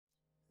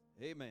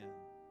Amen.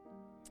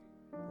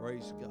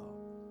 Praise God.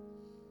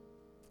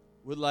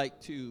 Would like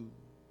to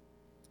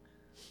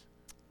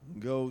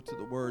go to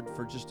the Word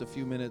for just a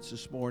few minutes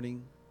this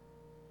morning.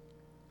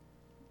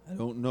 I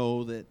don't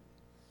know that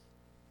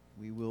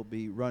we will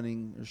be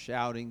running or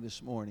shouting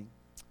this morning,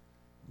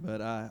 but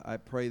I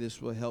pray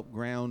this will help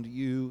ground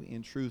you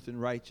in truth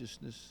and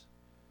righteousness.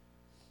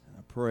 And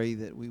I pray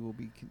that we will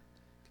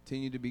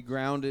continue to be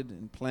grounded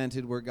and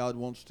planted where God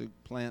wants to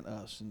plant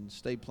us, and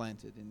stay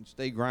planted and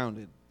stay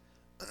grounded.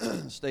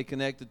 Stay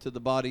connected to the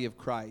body of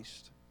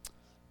Christ.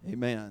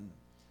 Amen.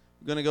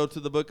 We're going to go to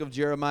the book of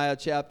Jeremiah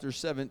chapter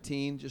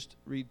 17. Just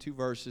read two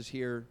verses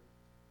here.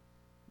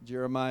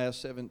 Jeremiah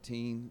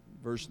 17,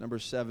 verse number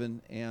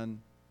 7 and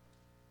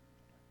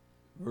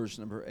verse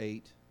number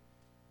 8.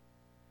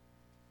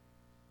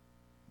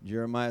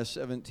 Jeremiah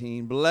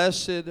 17.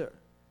 Blessed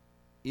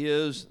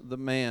is the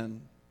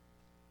man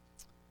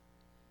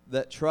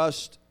that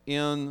trusts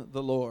in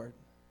the Lord,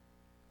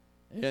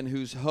 and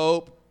whose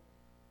hope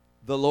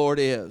the Lord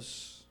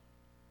is.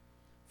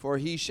 For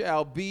he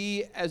shall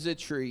be as a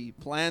tree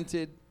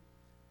planted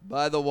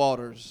by the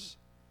waters,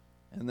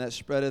 and that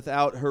spreadeth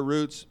out her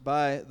roots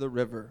by the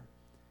river,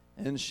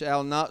 and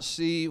shall not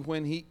see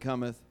when heat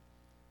cometh,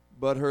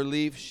 but her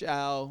leaf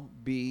shall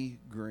be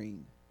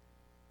green,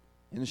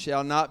 and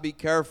shall not be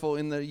careful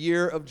in the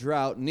year of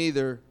drought,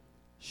 neither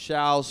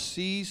shall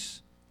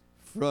cease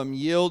from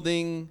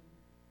yielding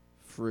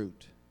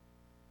fruit.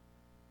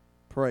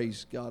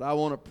 Praise God. I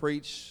want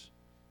to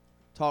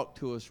talk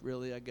to us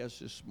really, I guess,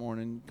 this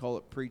morning. Call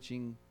it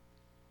preaching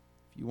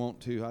if you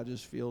want to. I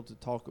just feel to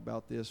talk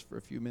about this for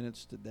a few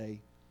minutes today.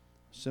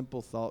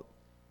 Simple thought.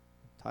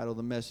 Title of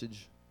the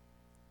message,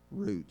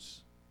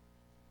 Roots.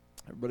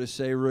 Everybody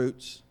say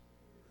roots.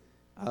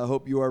 I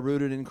hope you are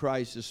rooted in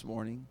Christ this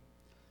morning.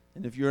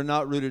 And if you're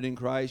not rooted in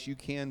Christ, you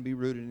can be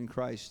rooted in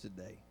Christ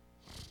today.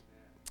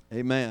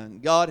 Amen.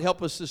 God,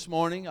 help us this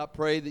morning. I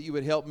pray that you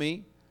would help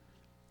me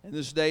in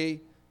this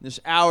day. This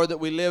hour that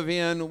we live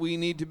in, we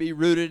need to be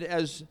rooted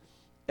as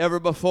ever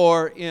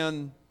before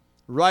in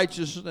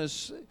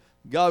righteousness.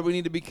 God, we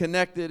need to be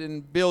connected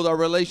and build our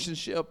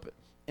relationship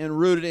and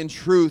rooted in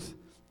truth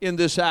in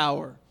this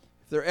hour.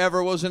 If there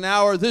ever was an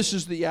hour, this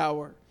is the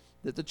hour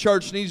that the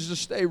church needs to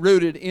stay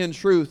rooted in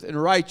truth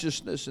and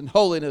righteousness and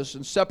holiness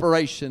and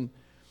separation.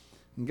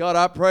 And God,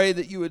 I pray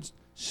that you would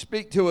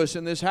speak to us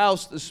in this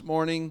house this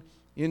morning.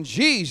 In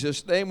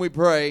Jesus' name we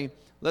pray.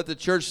 Let the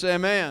church say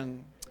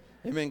amen.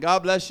 Amen.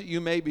 God bless you. You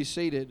may be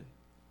seated.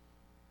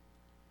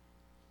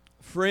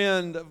 A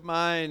friend of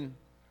mine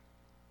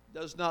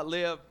does not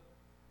live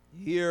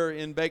here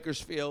in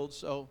Bakersfield,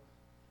 so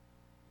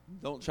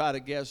don't try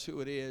to guess who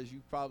it is.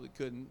 You probably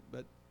couldn't.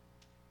 But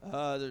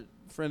a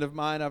friend of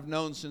mine I've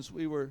known since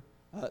we were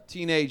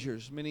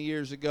teenagers many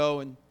years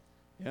ago,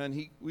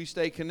 and we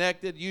stay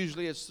connected.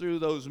 Usually it's through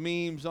those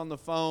memes on the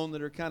phone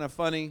that are kind of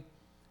funny,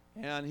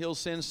 and he'll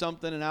send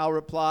something and I'll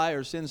reply,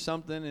 or send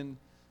something and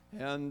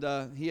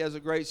he has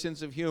a great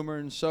sense of humor,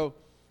 and so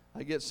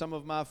I get some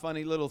of my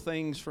funny little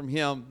things from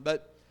him.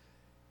 But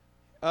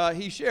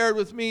he shared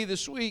with me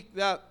this week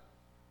that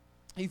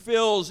he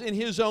feels in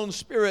his own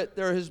spirit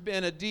there has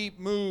been a deep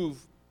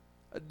move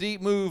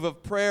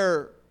of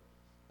prayer,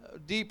 a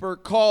deeper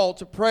call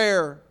to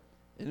prayer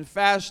and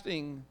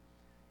fasting.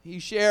 He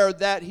shared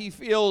that he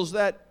feels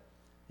that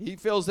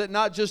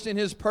not just in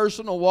his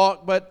personal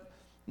walk, but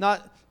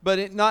not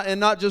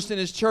just in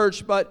his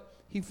church, but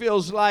he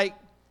feels like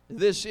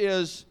this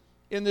is,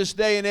 in this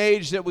day and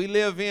age that we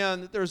live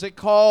in, that there's a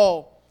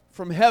call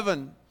from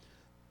heaven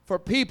for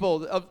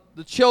people, of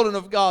the children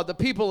of God, the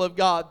people of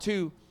God,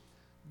 to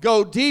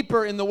go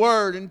deeper in the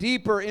Word and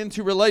deeper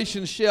into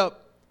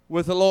relationship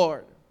with the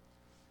Lord.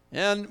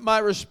 And my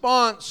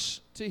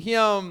response to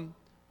him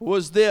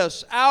was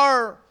this: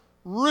 our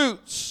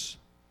roots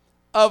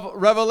of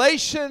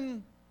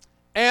revelation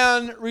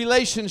and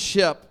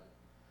relationship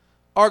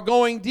are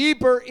going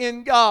deeper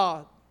in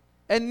God,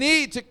 and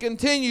need to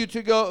continue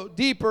to go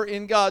deeper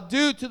in God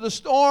due to the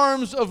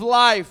storms of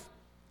life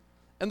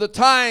and the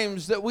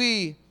times that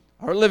we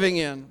are living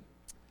in.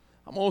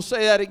 I'm going to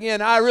say that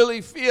again. I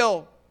really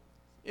feel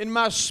in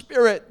my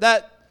spirit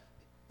that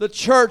the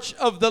church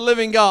of the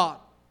living God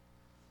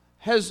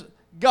has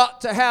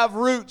got to have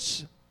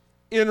roots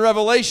in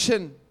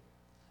revelation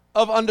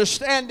of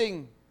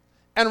understanding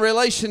and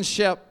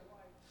relationship.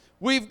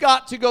 We've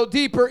got to go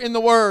deeper in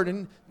the Word,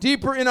 and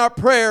deeper in our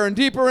prayer, and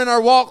deeper in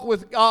our walk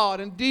with God,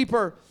 and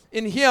deeper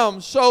in Him,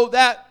 so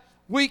that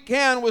we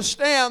can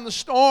withstand the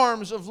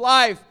storms of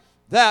life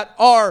that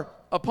are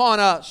upon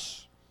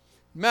us.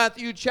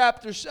 Matthew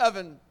chapter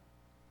 7,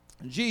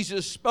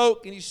 Jesus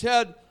spoke and He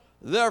said,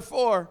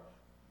 therefore,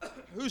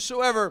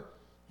 whosoever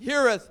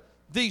heareth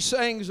these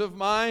sayings of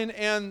mine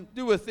and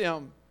doeth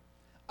them,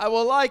 I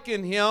will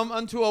liken him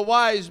unto a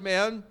wise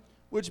man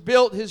which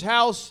built his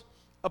house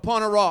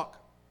upon a rock.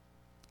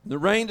 The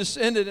rain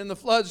descended, and the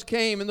floods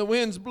came, and the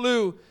winds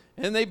blew,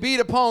 and they beat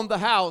upon the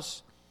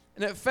house,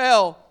 and it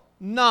fell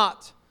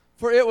not,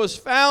 for it was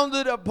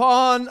founded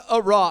upon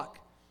a rock.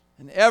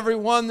 And every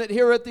one that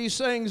heareth these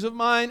sayings of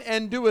mine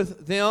and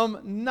doeth them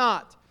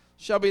not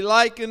shall be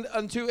likened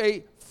unto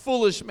a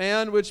foolish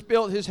man which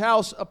built his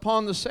house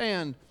upon the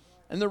sand.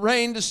 And the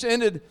rain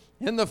descended,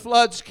 and the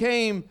floods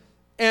came,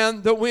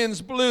 and the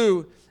winds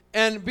blew,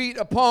 and beat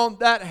upon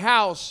that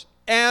house,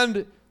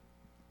 and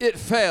it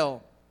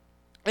fell.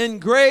 And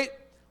great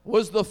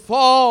was the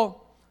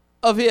fall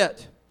of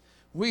it.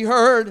 We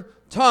heard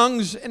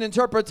tongues and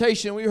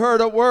interpretation. We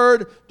heard a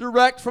word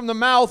direct from the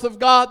mouth of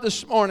God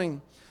this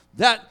morning,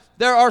 that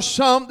there are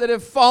some that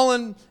have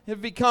fallen,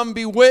 have become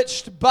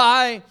bewitched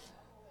by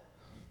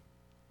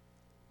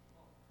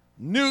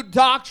new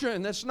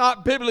doctrine that's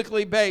not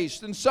biblically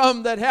based, and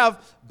some that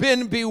have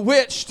been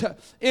bewitched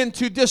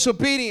into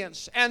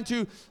disobedience and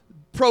to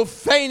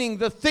profaning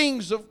the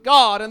things of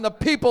God and the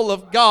people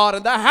of God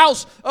and the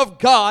house of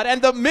God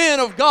and the men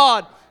of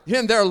God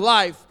in their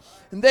life.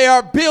 And they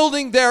are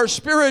building their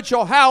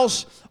spiritual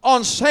house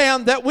on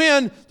sand, that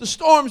when the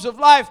storms of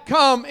life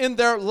come in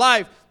their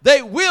life,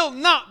 they will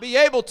not be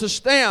able to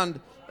stand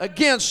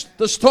against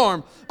the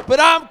storm. But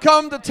I'm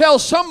come to tell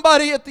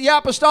somebody at the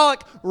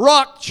Apostolic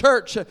Rock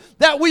Church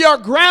that we are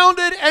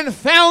grounded and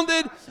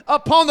founded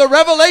upon the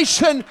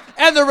revelation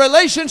and the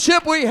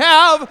relationship we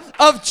have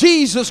of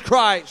Jesus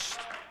Christ.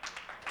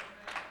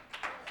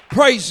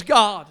 Praise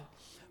God.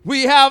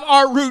 We have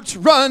our roots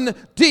run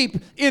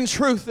deep in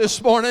truth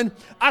this morning.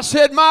 I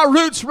said my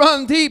roots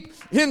run deep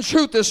in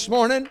truth this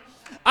morning.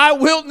 I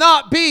will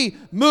not be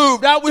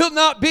moved. I will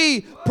not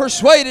be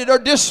persuaded or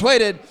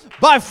dissuaded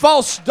by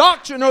false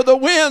doctrine or the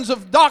winds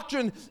of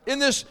doctrine in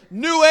this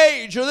new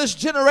age or this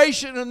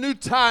generation or new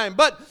time.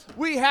 But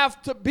we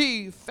have to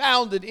be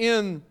founded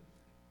in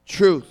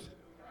truth.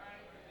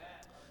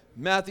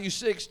 Matthew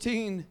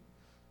 16,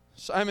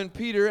 Simon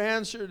Peter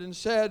answered and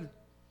said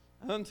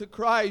unto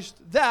Christ,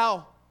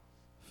 Thou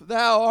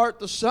art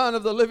the Son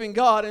of the living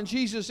God. And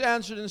Jesus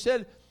answered and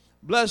said,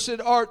 Blessed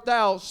art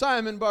thou,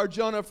 Simon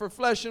Bar-Jonah, for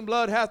flesh and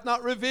blood hath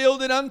not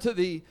revealed it unto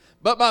thee,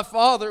 but my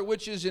Father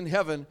which is in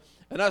heaven.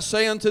 And I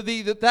say unto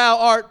thee that thou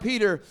art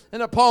Peter,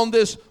 and upon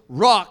this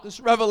rock, this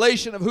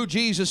revelation of who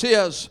Jesus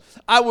is,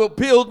 I will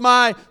build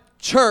my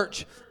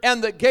church,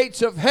 and the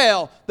gates of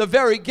hell, the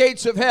very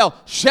gates of hell,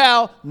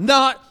 shall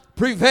not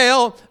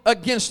prevail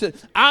against it.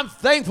 I'm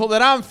thankful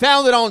that I'm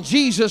founded on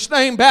Jesus'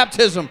 name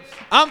baptism.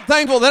 I'm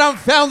thankful that I'm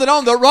founded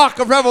on the rock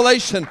of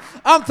revelation.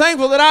 I'm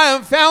thankful that I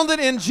am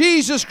founded in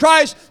Jesus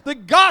Christ, the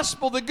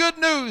gospel, the good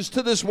news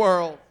to this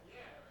world.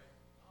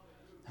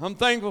 I'm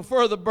thankful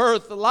for the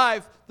birth, the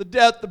life, the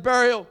death, the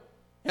burial,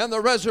 and the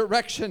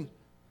resurrection.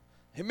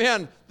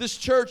 Amen. This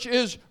church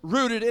is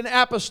rooted in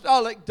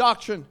apostolic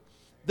doctrine.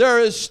 There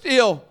is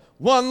still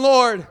one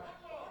Lord.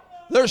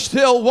 There's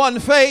still one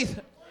faith.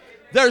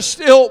 There's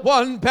still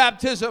one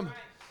baptism.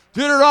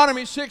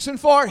 Deuteronomy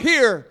 6:4.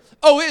 Hear,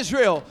 O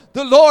Israel,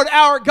 the Lord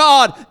our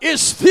God is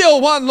still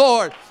one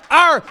Lord.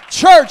 Our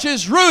church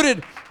is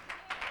rooted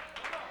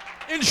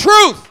in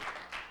truth.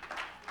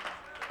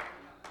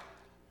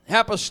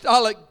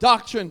 Apostolic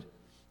doctrine.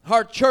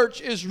 Our church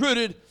is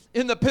rooted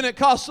in the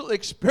Pentecostal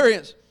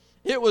experience.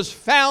 It was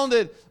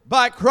founded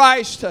by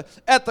Christ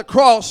at the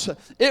cross.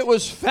 It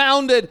was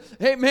founded,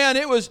 amen,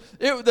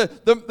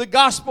 the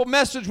gospel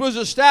message was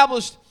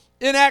established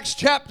in Acts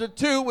chapter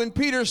 2 when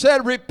Peter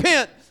said,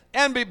 Repent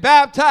and be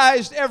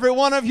baptized, every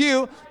one of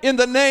you, in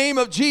the name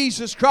of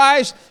Jesus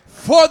Christ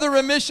for the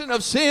remission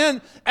of sin,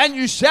 and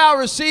you shall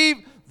receive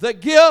the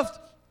gift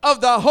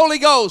of the Holy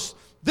Ghost.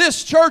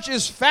 This church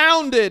is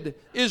founded,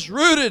 is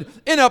rooted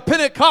in a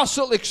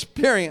Pentecostal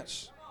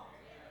experience.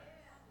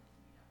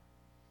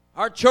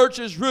 Our church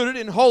is rooted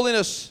in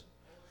holiness.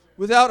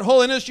 Without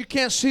holiness, you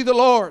can't see the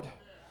Lord.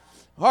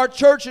 Our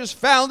church is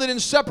founded in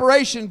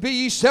separation. Be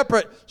ye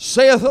separate,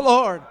 saith the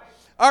Lord.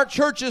 Our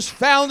church is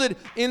founded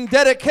in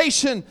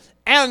dedication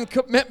and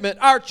commitment.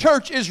 Our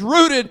church is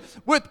rooted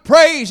with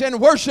praise and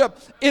worship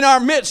in our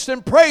midst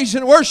and praise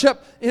and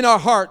worship in our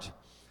heart.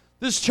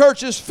 This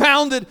church is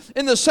founded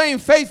in the same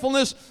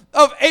faithfulness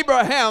of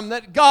Abraham,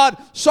 that God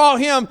saw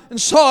him and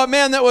saw a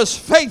man that was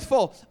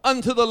faithful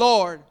unto the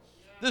Lord.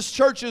 This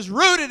church is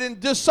rooted in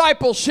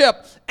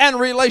discipleship and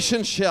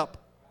relationship.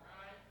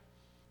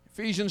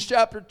 Ephesians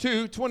chapter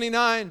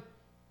 2:29.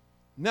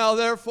 Now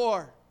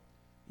therefore,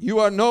 you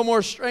are no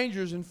more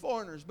strangers and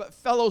foreigners, but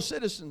fellow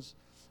citizens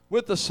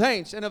with the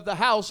saints and of the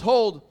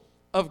household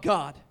of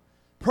God.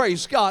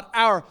 Praise God.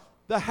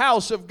 The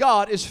house of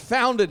God is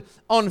founded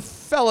on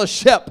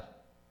fellowship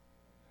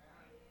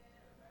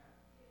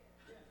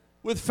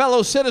with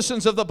fellow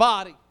citizens of the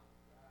body.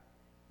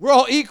 We're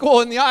all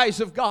equal in the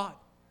eyes of God.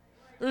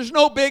 There's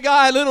no big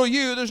I, little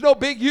you. There's no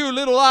big you,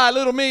 little I,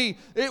 little me.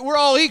 We're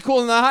all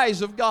equal in the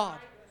eyes of God.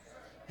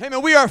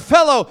 Amen. We are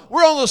fellow.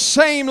 We're on the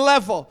same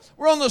level.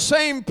 We're on the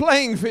same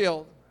playing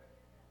field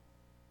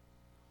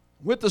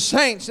with the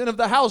saints and of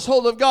the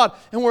household of God.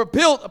 And we're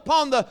built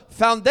upon the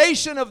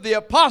foundation of the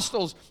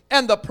apostles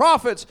and the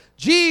prophets,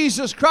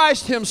 Jesus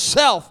Christ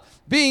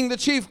himself being the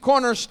chief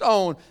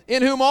cornerstone,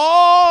 in whom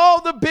all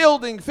the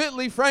building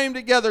fitly framed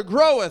together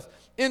groweth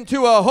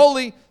into a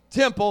holy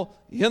temple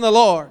in the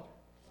Lord.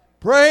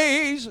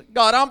 Praise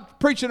God. I'm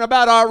preaching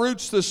about our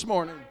roots this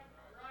morning.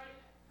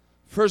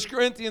 1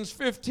 Corinthians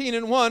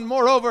 15:1,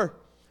 moreover,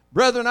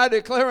 brethren, I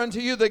declare unto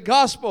you the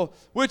gospel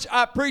which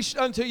I preached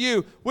unto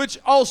you, which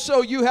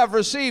also you have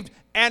received,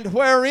 and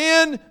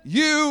wherein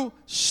you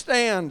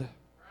stand.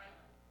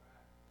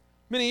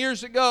 Many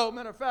years ago,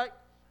 matter of fact,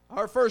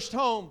 our first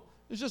home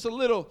was just a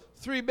little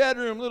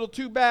 3-bedroom, little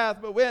 2-bath,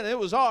 but it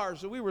was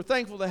ours, so we were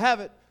thankful to have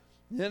it.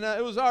 And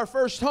it was our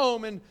first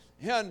home, and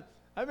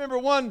I remember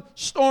one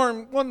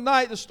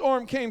night the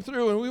storm came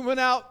through, and we went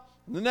out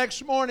the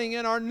next morning,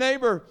 and our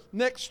neighbor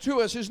next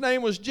to us, his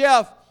name was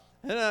Jeff,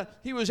 and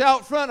he was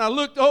out front. I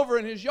looked over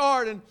in his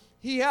yard, and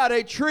he had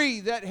a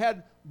tree that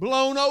had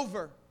blown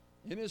over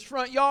in his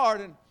front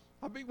yard, and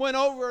I went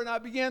over and I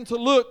began to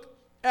look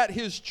at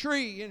his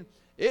tree, and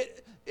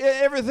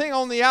everything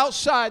on the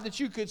outside that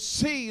you could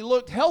see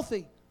looked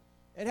healthy.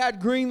 It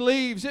had green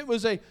leaves. It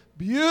was a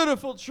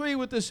beautiful tree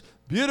with this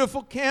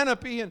beautiful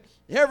canopy, and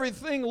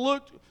everything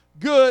looked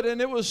good. And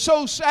it was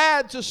so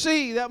sad to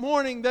see that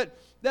morning that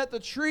the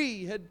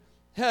tree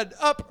had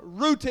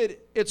uprooted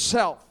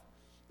itself,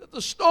 that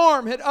the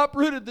storm had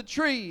uprooted the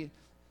tree.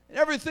 And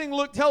everything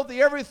looked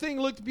healthy. Everything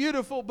looked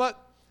beautiful. But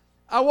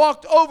I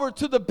walked over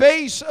to the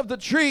base of the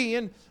tree,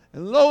 and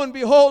lo and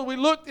behold, we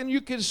looked, and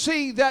you could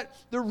see that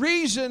the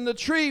reason the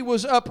tree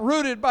was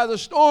uprooted by the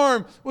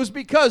storm was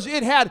because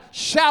it had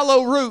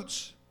shallow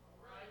roots.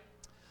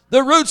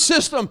 The root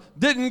system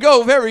didn't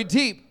go very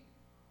deep.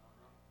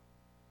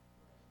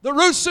 The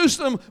root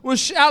system was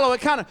shallow.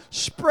 It kind of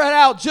spread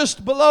out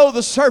just below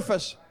the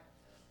surface.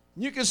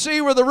 You could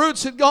see where the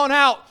roots had gone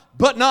out,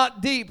 but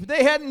not deep.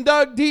 They hadn't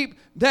dug deep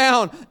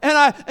down.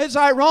 And it's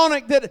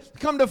ironic that,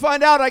 come to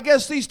find out, I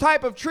guess these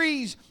type of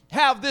trees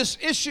have this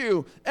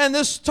issue. And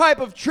this type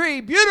of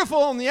tree,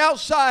 beautiful on the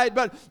outside,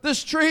 but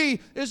this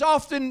tree is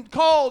often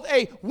called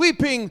a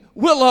weeping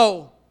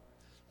willow.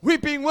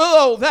 Weeping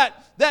willow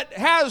that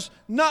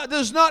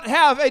does not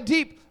have a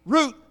deep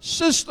root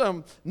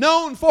system,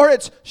 known for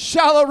its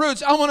shallow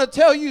roots. I want to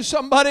tell you,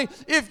 somebody,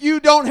 if you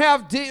don't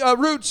have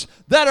roots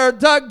that are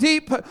dug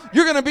deep,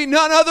 you're going to be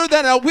none other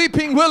than a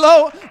weeping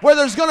willow, where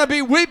there's going to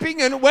be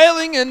weeping and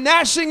wailing and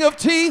gnashing of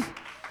teeth.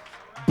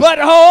 But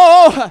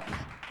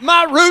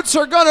my roots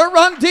are going to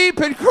run deep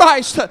in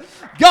Christ.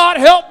 God,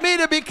 help me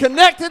to be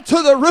connected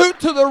to the root,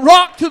 to the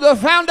rock, to the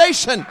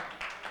foundation,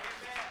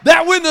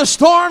 that when the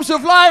storms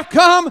of life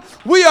come,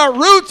 we are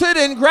rooted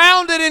and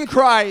grounded in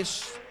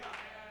Christ.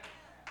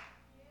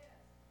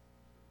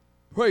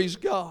 Praise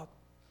God.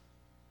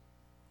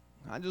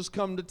 I just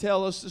come to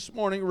tell us this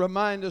morning,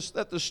 remind us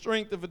that the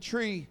strength of a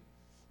tree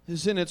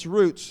is in its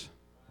roots.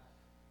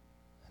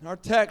 In our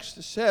text,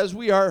 it says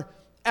we are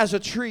as a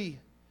tree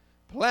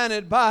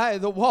planted by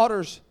the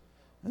waters,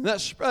 and that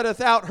spreadeth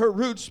out her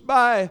roots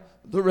by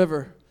the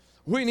river.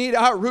 We need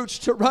our roots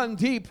to run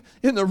deep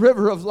in the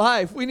river of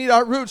life. We need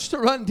our roots to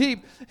run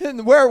deep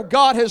in where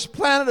God has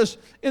planted us,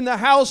 in the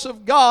house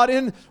of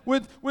God,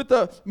 with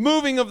the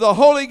moving of the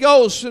Holy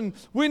Ghost. And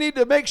we need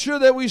to make sure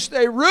that we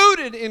stay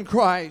rooted in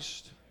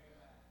Christ.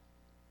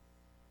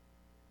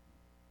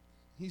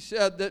 He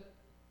said that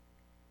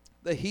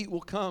the heat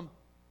will come.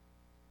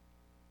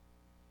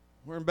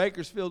 We're in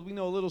Bakersfield. We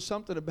know a little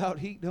something about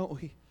heat,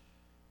 don't we?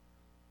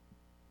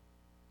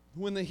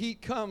 When the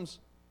heat comes,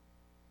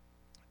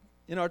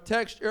 in our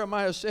text,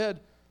 Jeremiah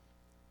said,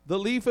 the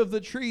leaf of the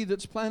tree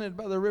that's planted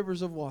by the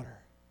rivers of water,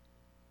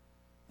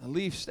 the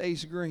leaf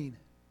stays green.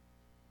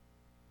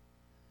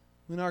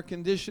 When our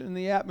condition in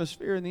the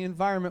atmosphere and the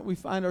environment we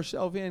find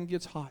ourselves in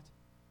gets hot,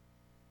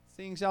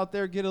 things out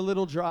there get a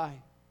little dry,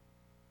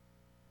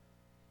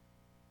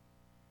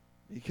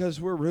 because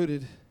we're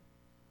rooted.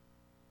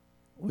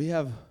 We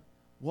have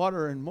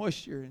water and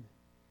moisture and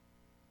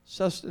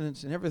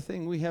sustenance and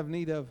everything we have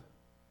need of.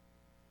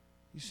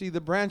 You see,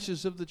 the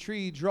branches of the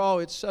tree draw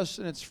its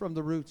sustenance from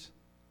the roots.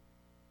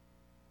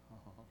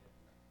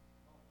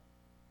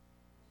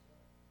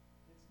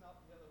 It's not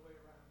the other way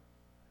around.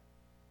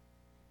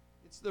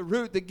 It's the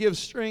root that gives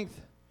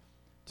strength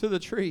to the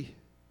tree.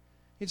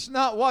 It's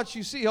not what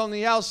you see on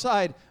the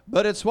outside,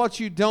 but it's what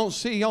you don't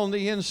see on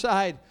the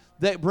inside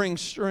that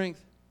brings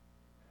strength.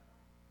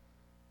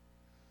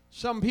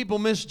 Some people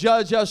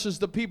misjudge us as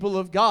the people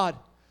of God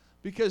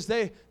because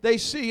they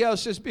see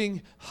us as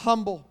being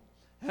humble.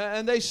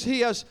 And they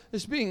see us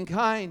as being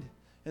kind.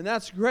 And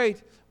that's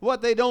great.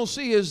 What they don't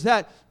see is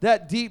that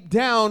deep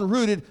down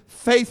rooted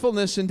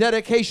faithfulness and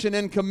dedication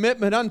and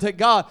commitment unto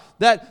God.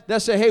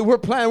 That say, hey,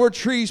 we're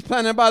trees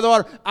planted by the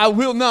water. I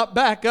will not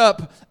back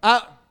up.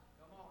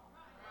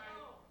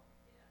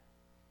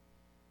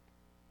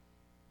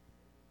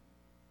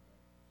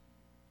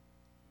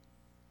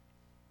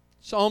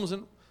 Psalms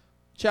in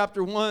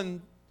chapter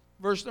 1,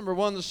 verse number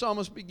 1, the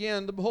psalmist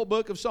began the whole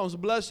book of Psalms.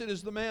 Blessed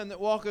is the man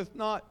that walketh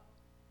not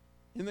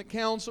in the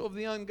counsel of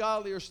the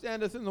ungodly, or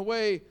standeth in the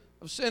way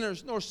of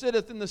sinners, nor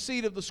sitteth in the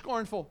seat of the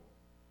scornful.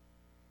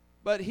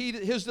 But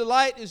his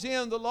delight is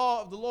in the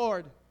law of the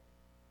Lord,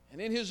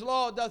 and in his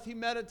law doth he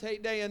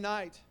meditate day and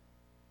night.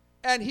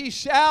 And he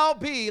shall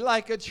be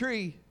like a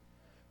tree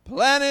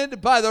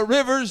planted by the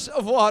rivers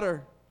of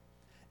water,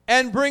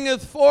 and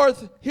bringeth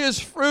forth his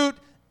fruit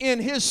in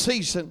his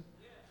season.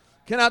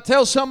 Can I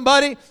tell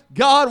somebody,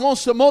 God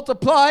wants to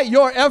multiply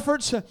your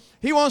efforts.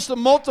 He wants to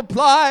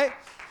multiply.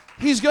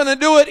 He's going to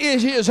do it in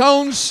His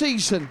own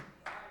season.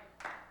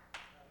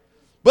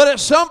 But at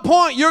some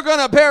point, you're going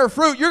to bear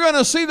fruit. You're going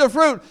to see the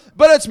fruit.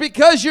 But it's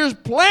because you're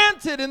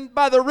planted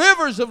by the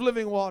rivers of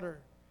living water.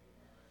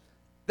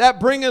 That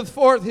bringeth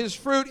forth his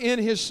fruit in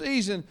his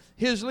season.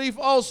 His leaf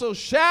also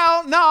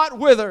shall not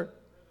wither.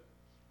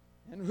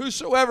 And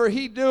whosoever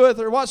he doeth,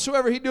 or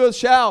whatsoever he doeth,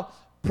 shall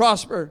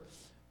prosper.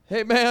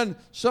 Amen.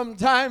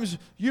 Sometimes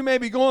you may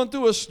be going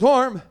through a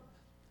storm,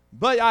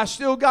 but I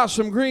still got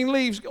some green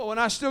leaves going.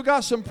 I still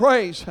got some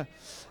praise.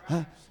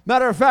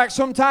 Matter of fact,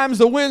 sometimes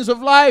the winds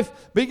of life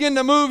begin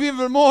to move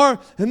even more,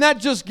 and that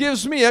just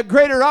gives me a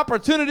greater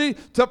opportunity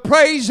to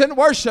praise and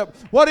worship.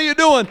 What are you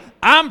doing?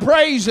 I'm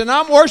praising.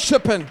 I'm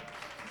worshiping.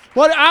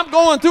 I'm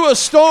going through a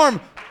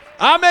storm.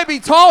 I may be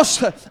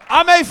tossed.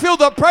 I may feel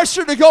the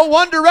pressure to go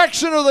one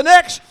direction or the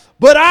next,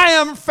 but I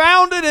am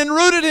founded and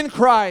rooted in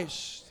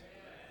Christ.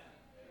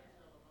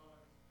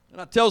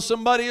 And I tell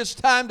somebody it's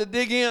time to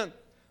dig in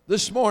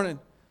this morning.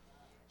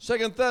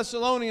 2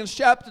 Thessalonians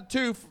chapter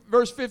 2,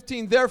 verse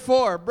 15.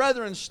 Therefore,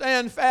 brethren,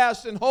 stand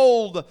fast and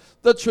hold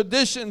the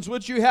traditions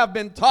which you have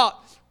been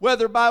taught,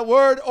 whether by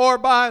word or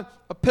by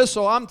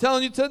epistle. I'm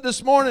telling you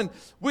this morning,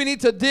 we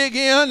need to dig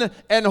in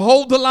and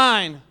hold the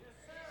line.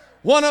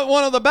 One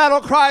of the battle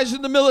cries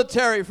in the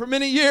military for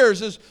many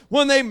years is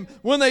when they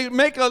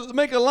make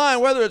a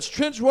line, whether it's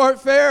trench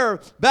warfare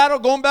or battle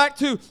going back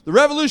to the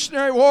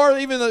Revolutionary War,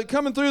 even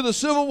coming through the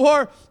Civil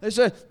War, they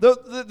say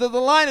the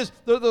line is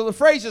the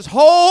phrase is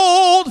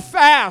hold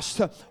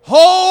fast,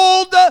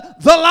 hold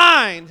the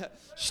line.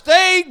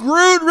 Stay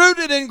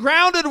rooted and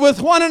grounded with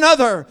one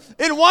another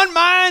in one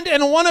mind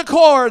and one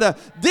accord.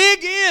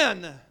 Dig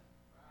in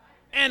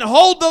and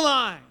hold the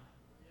line.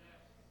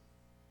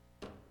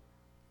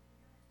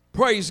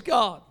 Praise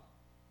God.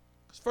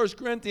 1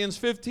 Corinthians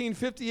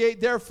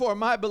 15:58. Therefore,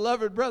 my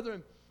beloved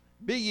brethren,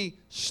 be ye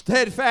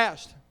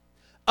steadfast,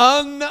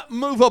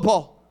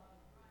 unmovable,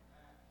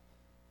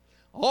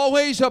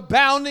 always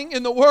abounding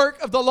in the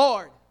work of the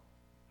Lord.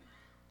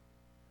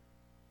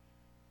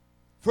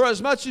 For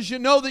as much as you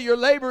know that your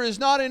labor is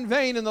not in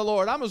vain in the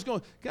Lord. I'm just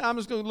going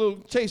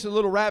to chase a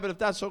little rabbit if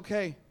that's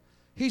okay.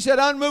 He said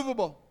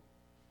unmovable.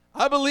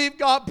 I believe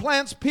God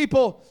plants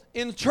people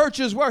in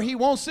churches where He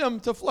wants them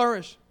to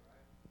flourish.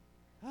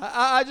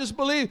 I just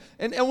believe,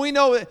 and we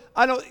know,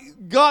 I know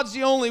God's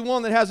the only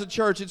one that has a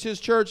church. It's His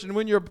church, and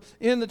when you're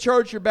in the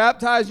church, you're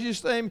baptized,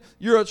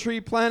 you're a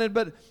tree planted,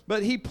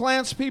 but He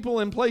plants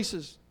people in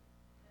places.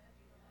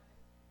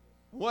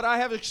 What I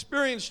have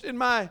experienced in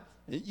my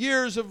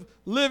years of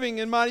living,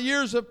 in my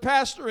years of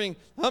pastoring,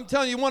 I'm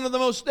telling you, one of the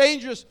most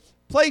dangerous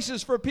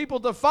places for people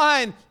to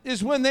find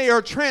is when they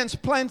are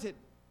transplanted.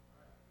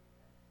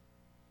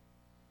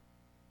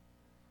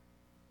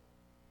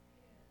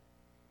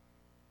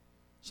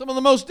 Some of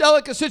the most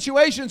delicate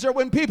situations are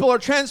when people are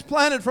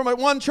transplanted from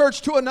one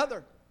church to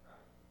another.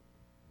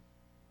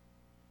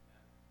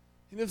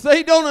 And if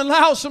they don't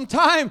allow some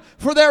time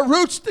for their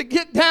roots to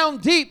get down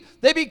deep,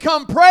 they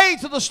become prey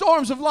to the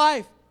storms of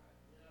life.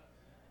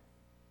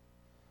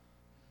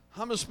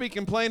 I'm just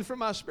speaking plain from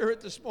my spirit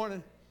this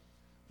morning.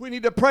 We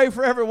need to pray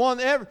for everyone,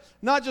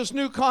 not just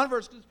new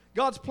converts.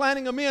 God's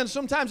planting them in.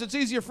 Sometimes it's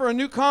easier for a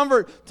new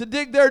convert to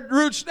dig their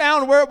roots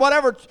down where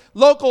whatever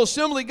local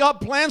assembly God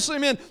plants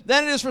them in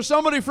than it is for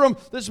somebody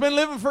that's been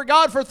living for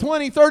God for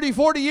 20, 30,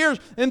 40 years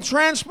and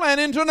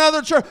transplant into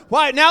another church.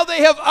 Why? Now they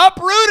have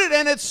uprooted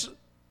and it's...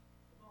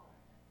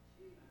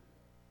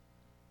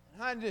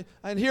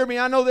 And hear me,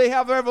 I know they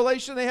have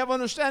revelation, they have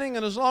understanding,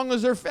 and as long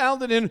as they're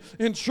founded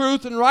in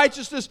truth and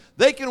righteousness,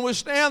 they can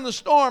withstand the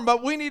storm.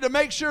 But we need to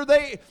make sure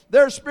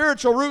their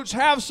spiritual roots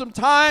have some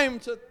time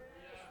to...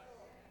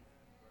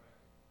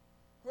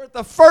 We're at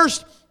the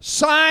first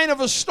sign of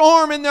a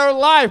storm in their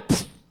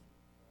life.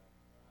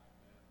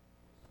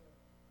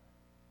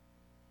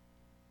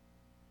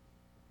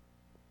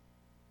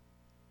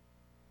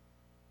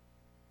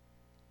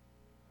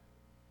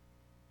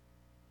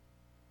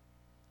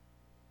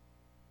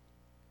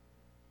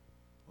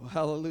 Well,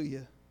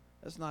 hallelujah.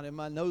 That's not in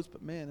my notes,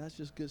 but man, that's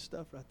just good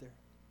stuff right there.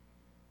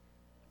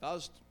 If I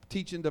was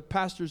teaching the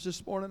pastors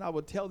this morning, I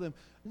would tell them,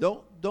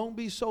 don't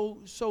be so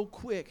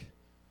quick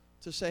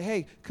to say,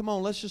 hey, come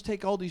on, let's just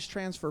take all these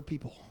transfer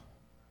people.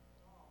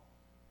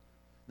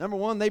 Number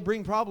one, they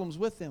bring problems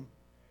with them.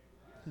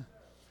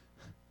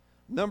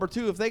 Number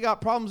two, if they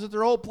got problems at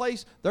their old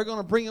place, they're going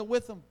to bring it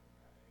with them.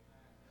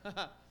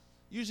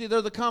 Usually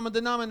they're the common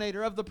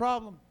denominator of the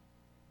problem.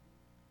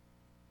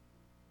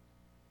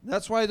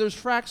 That's why there's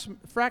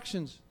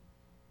fractions.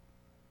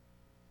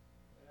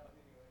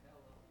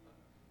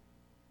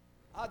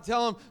 I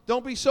tell them,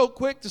 don't be so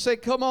quick to say,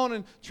 come on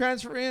and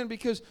transfer in,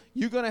 because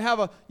you're going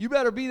to you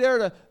better be there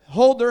to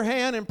hold their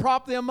hand and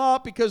prop them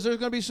up, because there's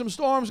going to be some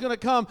storms going to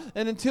come.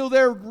 And until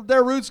their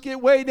roots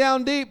get way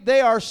down deep,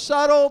 they are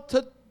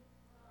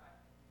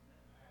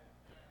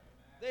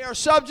they are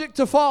subject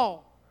to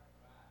fall.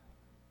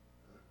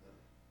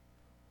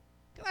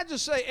 Can I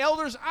just say,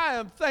 elders, I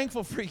am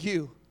thankful for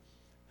you.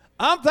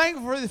 I'm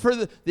thankful for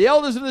the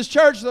elders of this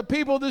church, the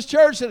people of this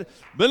church that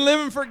have been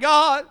living for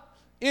God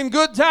in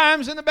good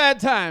times and the bad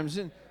times.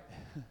 And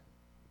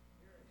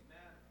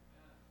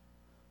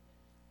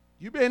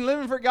you've been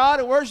living for God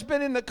and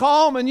worshiping in the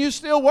calm, and you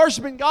still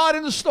worshiping God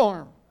in the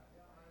storm.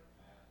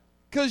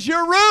 Because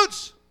your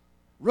roots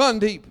run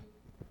deep.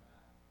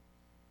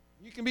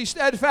 You can be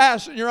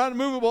steadfast and you're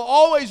unmovable,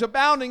 always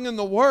abounding in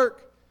the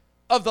work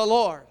of the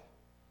Lord.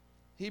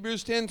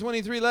 Hebrews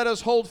 10:23, let us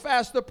hold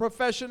fast the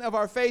profession of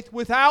our faith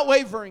without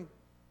wavering,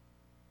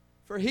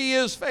 for He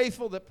is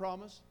faithful that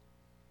promised.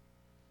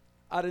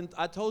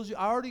 I told you,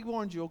 I already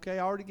warned you, okay?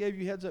 I already gave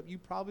you heads up. You're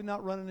probably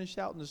not running and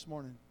shouting this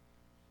morning.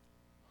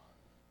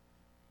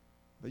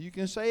 But you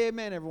can say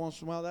amen every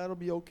once in a while. That'll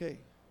be okay.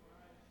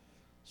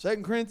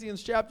 2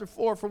 Corinthians chapter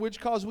 4, for which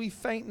cause we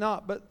faint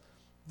not, but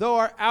though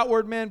our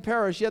outward man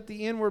perish, yet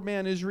the inward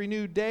man is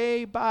renewed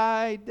day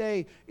by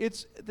day.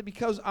 It's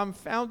because I'm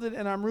founded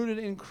and I'm rooted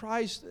in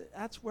Christ.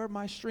 That's where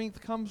my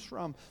strength comes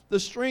from. The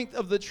strength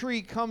of the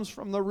tree comes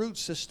from the root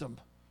system.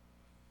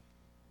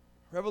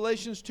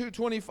 Revelations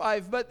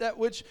 2:25, but that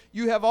which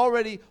you have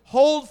already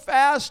hold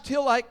fast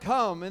till I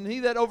come, and he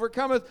that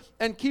overcometh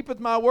and keepeth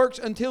my works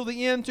until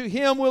the end, to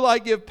him will I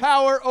give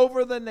power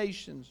over the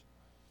nations.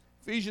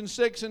 Ephesians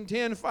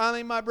 6:10,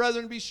 finally, my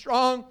brethren, be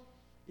strong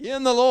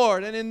in the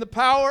Lord and in the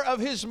power of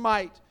His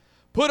might.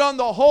 Put on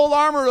the whole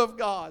armor of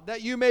God,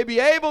 that you may be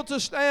able to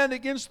stand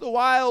against the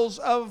wiles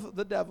of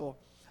the devil.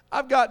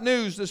 I've got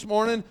news this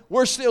morning.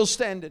 We're still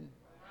standing.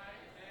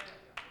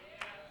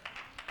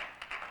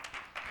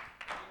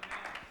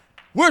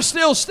 We're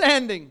still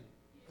standing.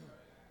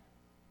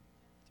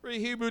 3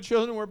 Hebrew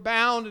children were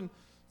bound and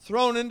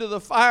thrown into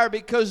the fire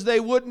because they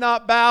would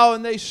not bow,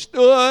 and they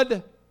stood.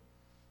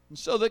 And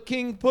so the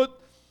king put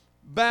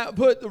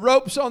the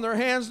ropes on their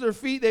hands, their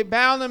feet. They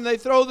bound them. They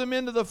throw them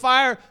into the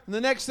fire. And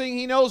the next thing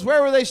he knows,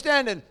 where were they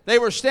standing? They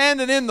were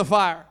standing in the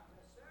fire.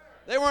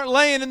 They weren't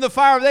laying in the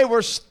fire. They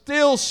were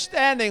still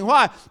standing.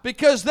 Why?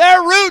 Because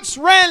their roots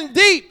ran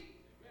deep.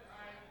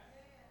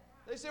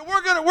 They said,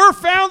 we're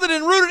founded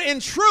and rooted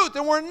in truth,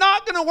 and we're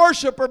not going to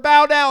worship or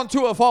bow down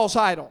to a false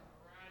idol.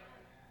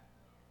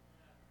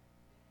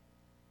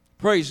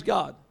 Praise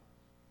God.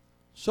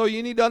 So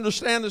you need to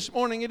understand this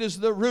morning, it is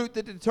the root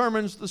that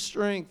determines the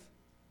strength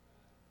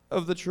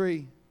of the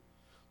tree.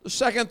 The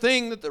second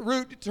thing that the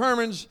root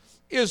determines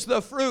is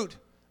the fruit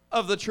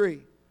of the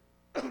tree.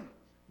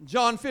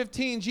 John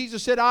 15,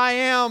 Jesus said, I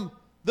am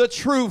the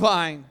true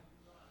vine,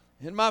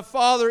 and my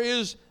Father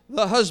is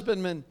the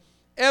husbandman.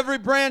 Every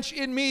branch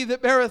in me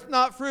that beareth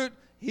not fruit,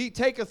 He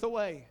taketh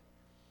away.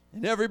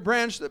 And every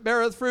branch that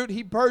beareth fruit,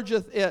 He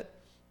purgeth it,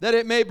 that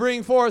it may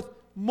bring forth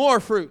more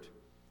fruit.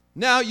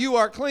 Now you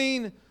are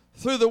clean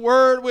through the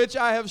word which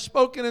I have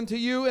spoken unto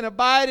you, and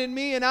abide in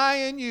me, and I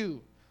in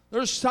you.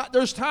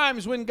 There's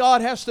times when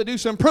God has to do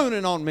some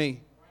pruning on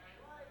me.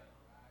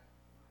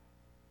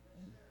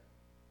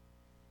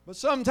 But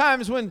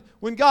sometimes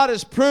when God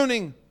is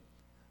pruning,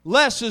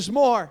 less is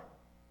more.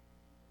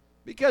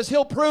 Because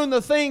He'll prune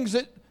the things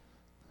that...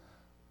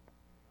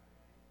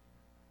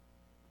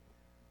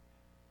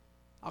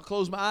 I'll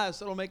close my eyes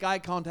so I don't make eye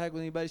contact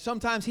with anybody.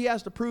 Sometimes He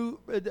has to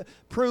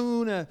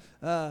prune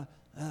a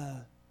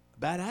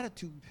bad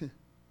attitude.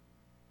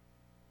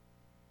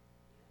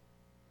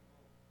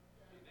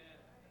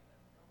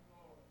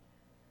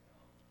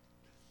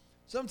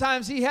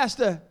 Sometimes He has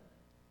to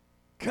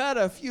cut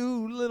a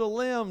few little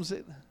limbs.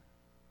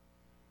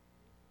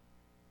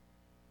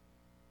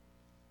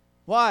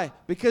 Why?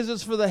 Because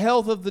it's for the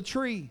health of the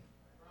tree.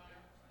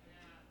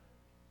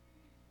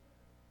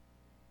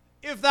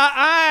 If thy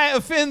eye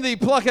offend thee,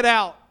 pluck it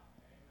out.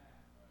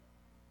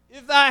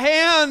 If thy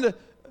hand,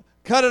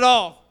 cut it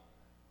off.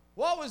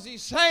 What was He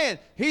saying?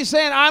 He's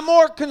saying, I'm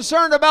more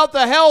concerned about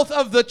the health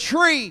of the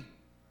tree.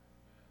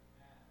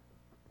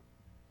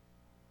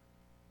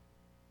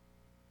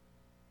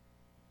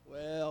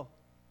 Well,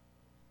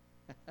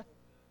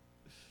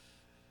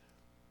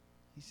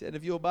 He said,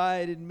 if you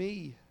abide in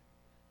me,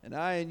 and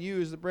I in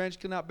you, as the branch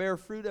cannot bear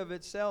fruit of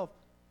itself.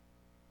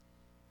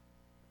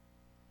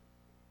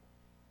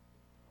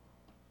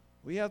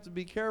 We have to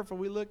be careful.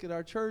 We look at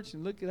our church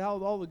and look at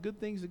how all the good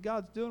things that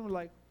God's doing. We're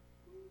like,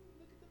 look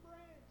at the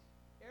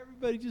branch.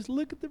 Everybody just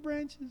look at the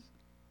branches.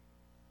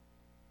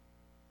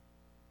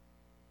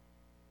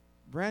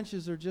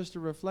 Branches are just a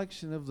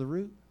reflection of the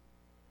root.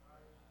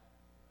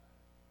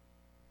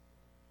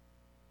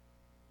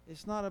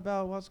 It's not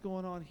about what's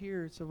going on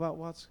here. It's about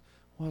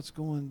what's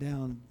going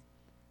down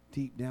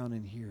deep down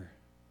in here.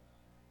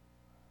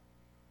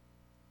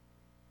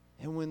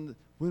 And when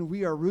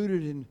we are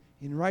rooted in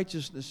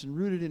righteousness and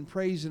rooted in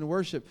praise and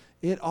worship,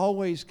 it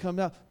always comes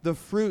out. The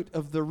fruit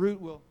of the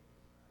root will.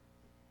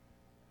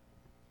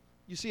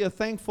 You see, a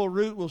thankful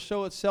root will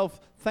show itself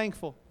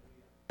thankful.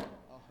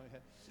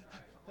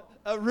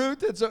 A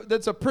root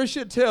that's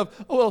appreciative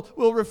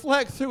will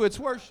reflect through its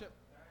worship.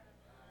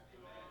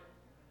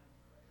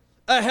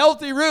 A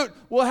healthy root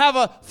will have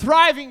a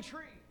thriving tree.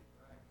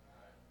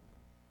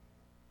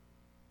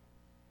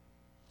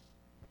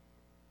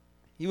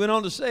 He went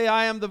on to say,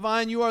 I am the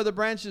vine, you are the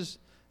branches.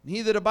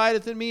 He that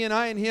abideth in me and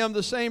I in him,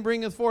 the same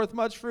bringeth forth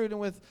much fruit.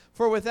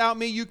 For without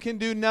me you can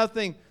do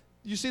nothing.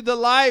 You see, the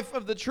life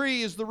of the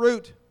tree is the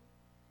root.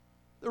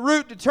 The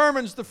root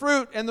determines the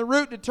fruit, and the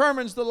root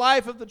determines the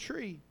life of the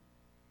tree.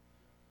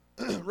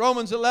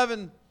 Romans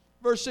 11,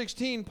 verse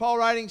 16, Paul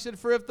writing said,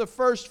 for if the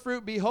first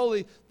fruit be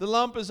holy, the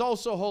lump is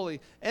also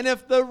holy. And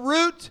if the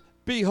root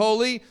be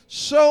holy,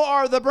 so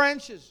are the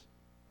branches.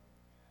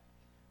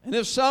 And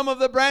if some of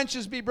the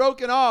branches be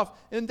broken off,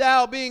 and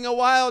thou, being a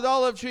wild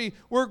olive tree,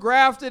 were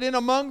grafted in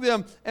among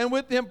them, and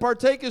with them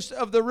partakest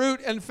of the root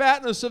and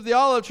fatness of the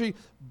olive tree,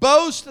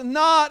 boast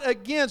not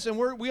against, and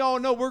we all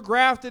know we're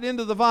grafted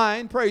into the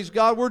vine, praise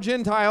God, we're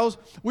Gentiles,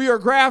 we are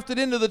grafted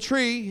into the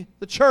tree,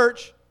 the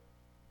church.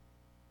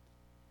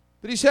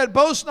 But he said,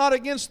 boast not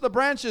against the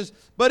branches,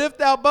 but if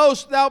thou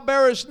boast, thou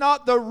bearest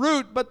not the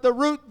root, but the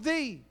root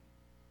thee.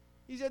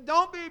 He said,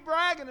 don't be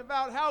bragging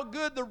about how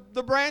good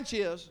the branch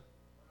is.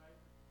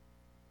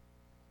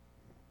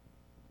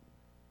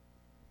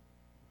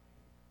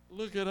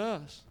 Look at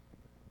us.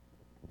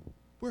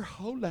 We're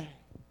holy.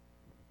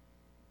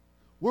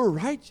 We're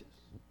righteous.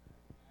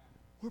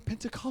 We're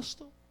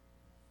Pentecostal.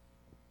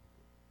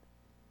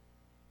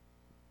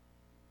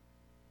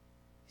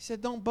 He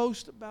said, don't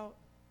boast about.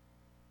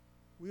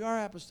 We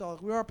are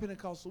apostolic. We are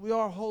Pentecostal. We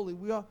are holy.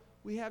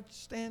 We have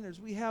standards.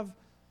 We have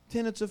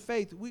tenets of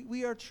faith.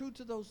 We are true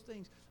to those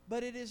things.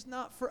 But it is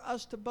not for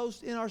us to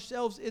boast in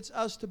ourselves. It's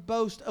us to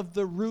boast of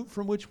the root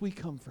from which we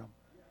come from.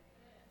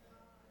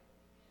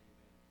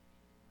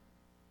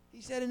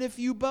 He said, and if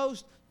you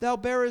boast, thou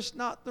bearest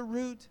not the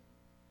root,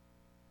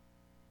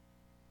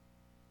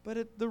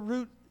 but the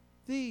root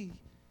thee.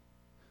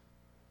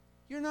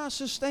 You're not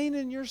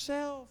sustaining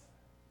yourself.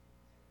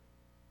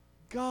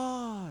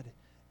 God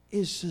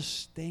is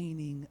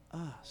sustaining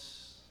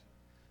us.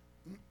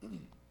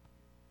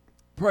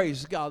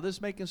 Praise God.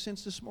 This making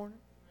sense this morning?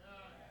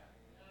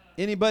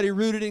 Anybody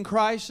rooted in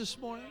Christ this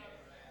morning?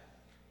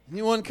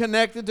 Anyone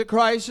connected to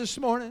Christ this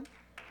morning?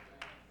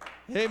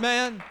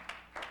 Amen.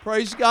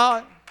 Praise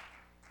God.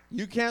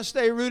 You can't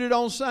stay rooted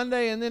on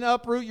Sunday and then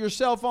uproot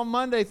yourself on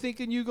Monday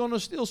thinking you're going to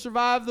still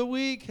survive the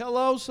week.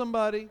 Hello,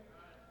 somebody.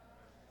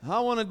 I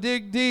want to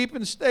dig deep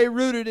and stay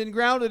rooted and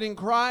grounded in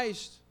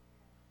Christ.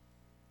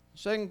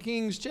 2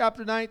 Kings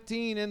chapter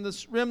 19, and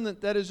the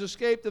remnant that is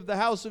escaped of the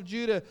house of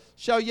Judah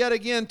shall yet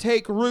again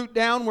take root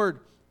downward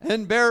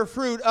and bear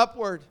fruit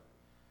upward.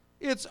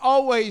 It's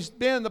always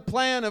been the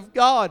plan of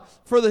God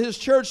for His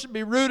church to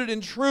be rooted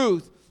in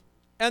truth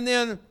and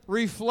then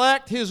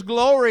reflect His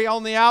glory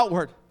on the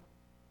outward.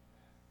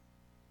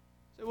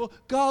 Well,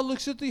 God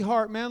looks at the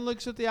heart. Man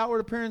looks at the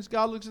outward appearance.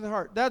 God looks at the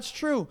heart. That's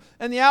true.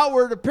 And the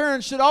outward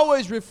appearance should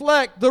always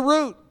reflect the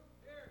root.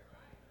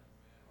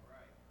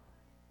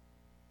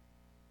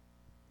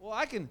 Well,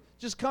 I can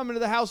just come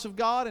into the house of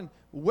God and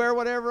wear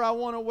whatever I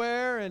want to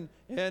wear and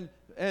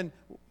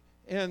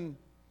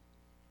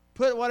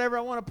put whatever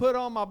I want to put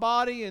on my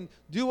body and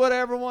do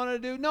whatever I want to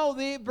do. No,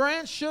 the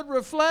branch should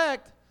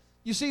reflect.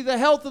 You see, the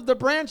health of the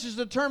branch is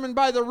determined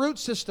by the root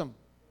system.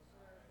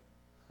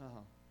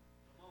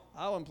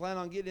 I wasn't planning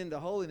on getting into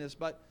holiness,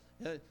 but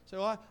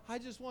so I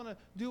just want to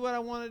do what I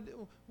want to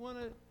do.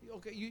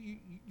 Okay,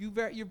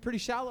 you're pretty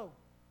shallow.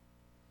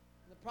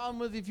 The problem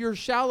with if you're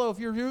shallow, if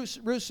your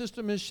root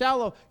system is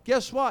shallow,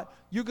 guess what?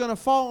 You're going to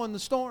fall in the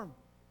storm.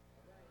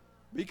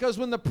 Because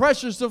when the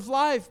pressures of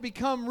life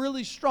become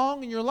really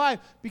strong in your life,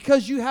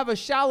 because you have a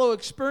shallow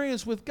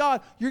experience with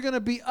God, you're going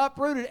to be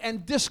uprooted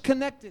and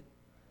disconnected.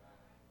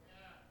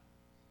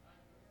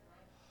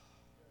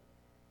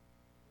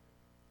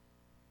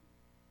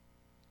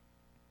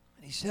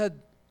 He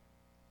said,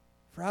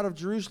 for out of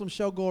Jerusalem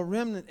shall go a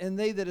remnant, and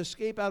they that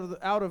escape out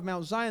of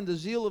Mount Zion, the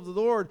zeal of the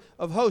Lord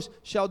of hosts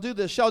shall do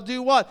this. Shall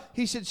do what?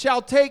 He said,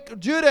 shall take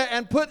Judah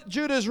and put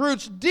Judah's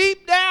roots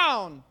deep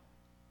down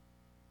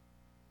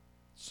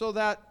so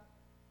that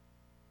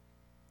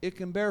it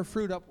can bear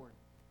fruit upward.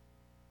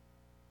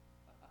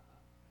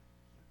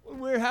 When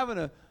we're having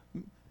a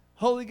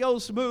Holy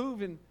Ghost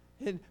move and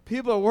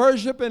people are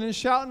worshiping and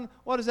shouting,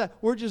 what is that?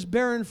 We're just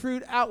bearing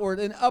fruit outward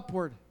and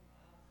upward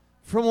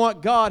from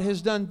what God has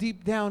done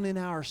deep down in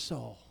our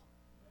soul.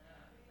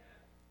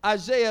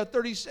 Isaiah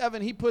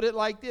 37, he put it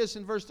like this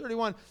in verse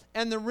 31.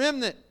 And the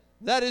remnant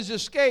that is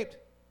escaped.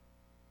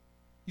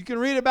 You can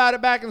read about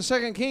it back in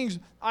 2 Kings.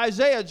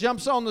 Isaiah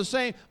jumps on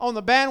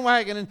the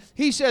bandwagon, and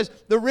he says,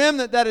 the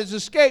remnant that is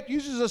escaped,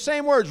 uses the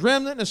same words,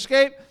 remnant and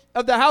escape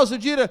of the house of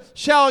Judah,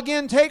 shall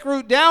again take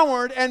root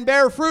downward and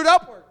bear fruit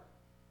upward.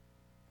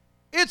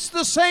 It's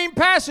the same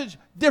passage,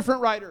 different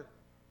writer.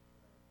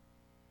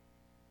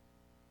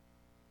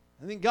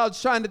 I think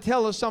God's trying to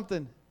tell us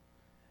something.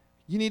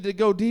 You need to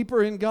go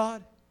deeper in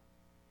God.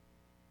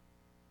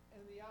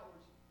 And the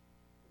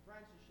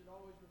branches should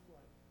always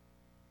reflect.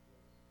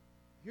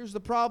 Here's the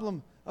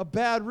problem. A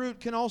bad root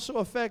can also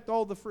affect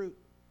all the fruit.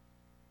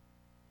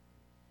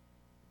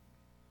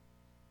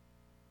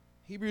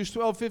 Hebrews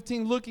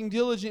 12:15, looking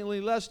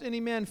diligently, lest any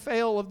man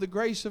fail of the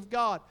grace of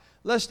God,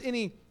 lest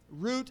any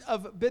root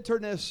of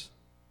bitterness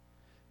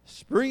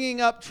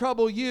springing up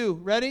trouble you.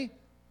 Ready?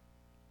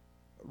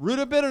 Root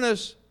of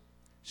bitterness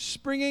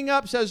Springing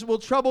up says will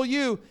trouble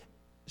you.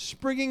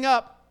 Springing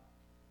up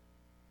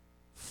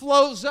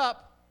flows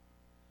up.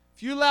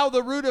 If you allow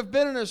the root of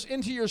bitterness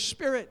into your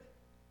spirit,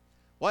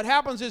 what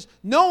happens is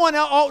no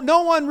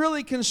one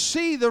really can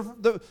see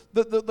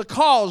the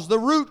cause, the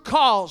root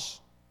cause.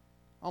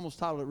 I almost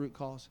titled it root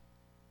cause.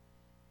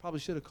 Probably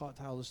should have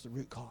titled this the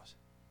root cause.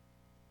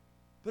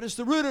 But it's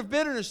the root of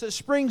bitterness that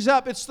springs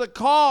up. It's the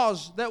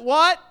cause that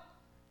what?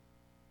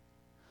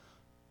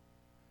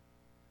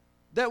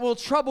 That will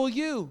trouble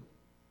you.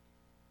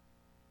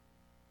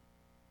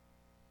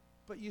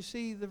 But you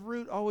see, the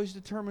root always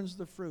determines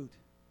the fruit.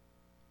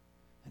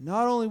 And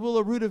not only will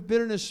a root of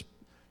bitterness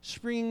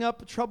springing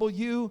up trouble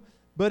you,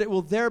 but it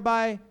will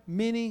thereby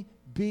many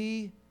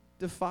be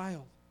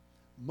defiled.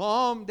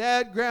 Mom,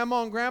 Dad,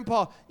 Grandma, and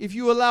Grandpa, if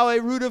you allow a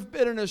root of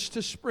bitterness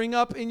to spring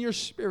up in your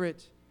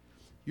spirit,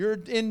 you're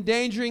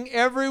endangering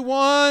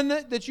everyone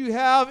that you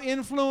have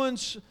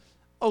influence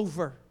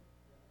over.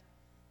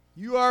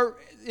 You are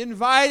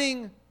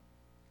inviting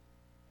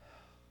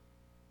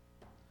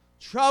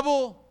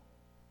trouble.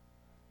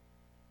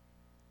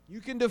 You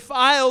can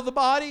defile the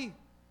body.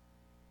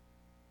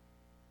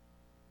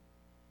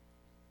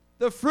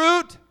 The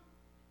fruit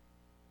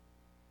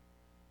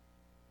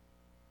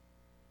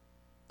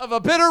of a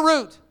bitter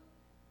root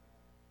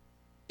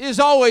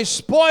is always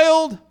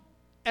spoiled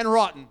and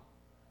rotten.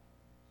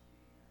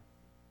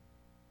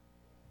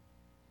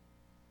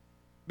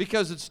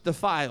 Because it's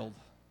defiled.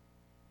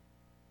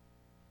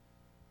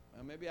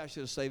 Well, maybe I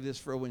should have saved this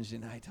for a Wednesday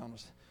night.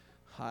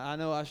 I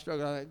know I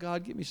struggle.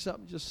 God, give me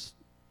something this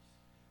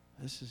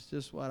is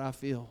just what I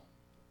feel.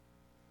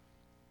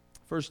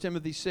 1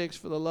 Timothy 6,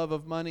 for the love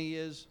of money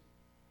is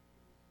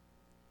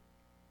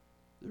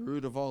the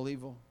root of all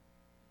evil.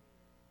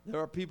 There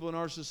are people in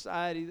our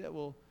society that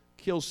will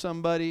kill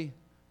somebody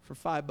for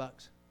 $5.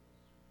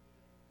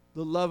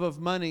 The love of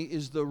money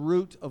is the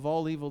root of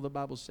all evil, the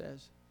Bible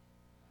says.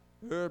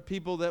 There are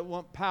people that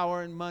want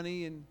power and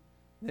money, and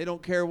they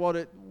don't care what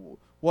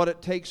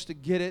it takes to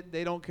get it.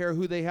 They don't care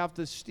who they have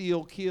to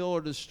steal, kill,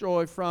 or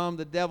destroy from.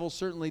 The devil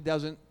certainly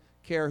doesn't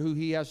care who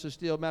he has to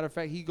steal. Matter of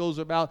fact, he goes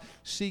about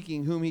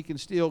seeking whom he can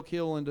steal,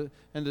 kill, and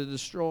to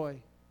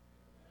destroy.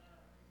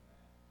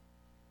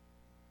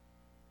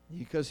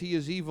 Because he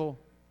is evil.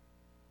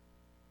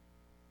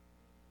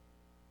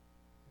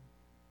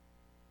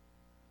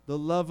 The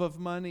love of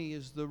money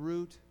is the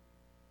root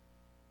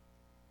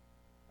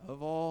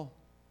of all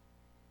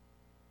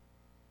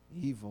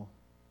evil.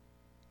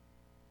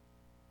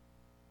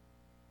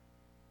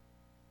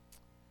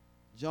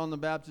 John the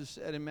Baptist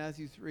said in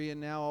Matthew 3,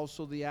 and now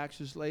also the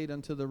axe is laid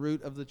unto the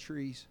root of the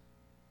trees.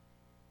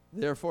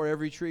 Therefore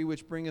every tree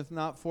which bringeth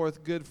not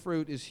forth good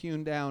fruit is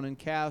hewn down and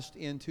cast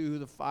into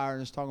the fire.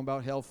 And it's talking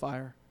about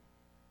hellfire.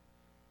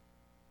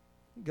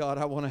 God,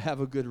 I want to have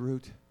a good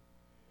root.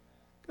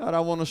 God, I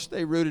want to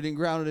stay rooted and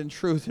grounded in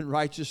truth and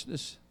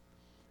righteousness.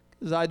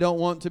 Because I don't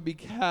want to be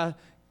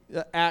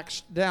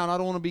axed down. I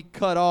don't want to be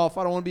cut off.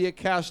 I don't want to be a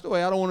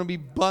castaway. I don't want to be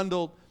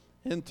bundled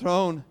and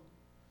thrown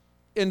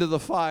into the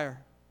fire.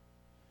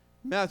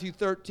 Matthew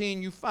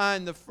 13, you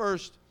find the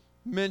first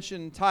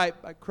mentioned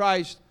type by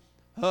Christ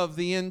of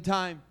the end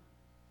time.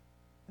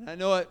 And I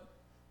know it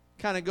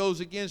kind of goes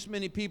against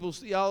many people's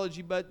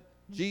theology, but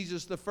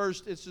Jesus,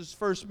 it's his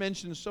first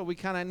mention, so we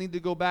kind of need to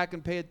go back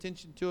and pay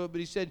attention to it. But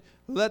he said,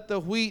 let the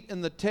wheat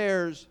and the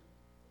tares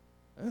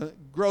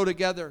grow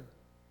together.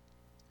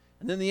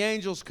 And then the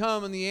angels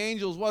come, and the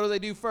angels, what do they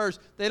do first?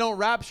 They don't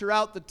rapture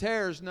out the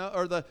tares, no,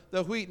 or the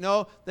wheat.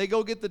 No, they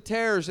go get the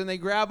tares, and they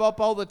grab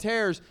up all the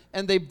tares,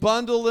 and they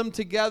bundle them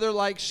together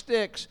like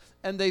sticks,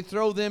 and they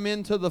throw them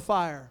into the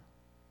fire.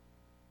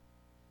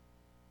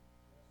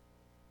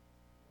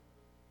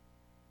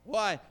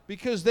 Why?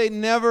 Because they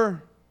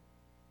never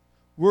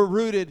were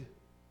rooted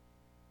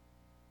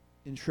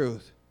in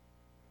truth.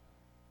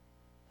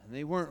 And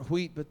they weren't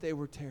wheat, but they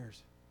were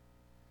tares.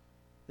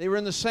 They were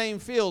in the same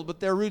field, but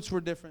their roots were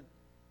different.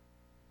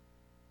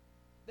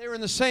 They were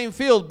in the same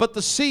field, but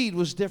the seed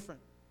was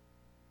different.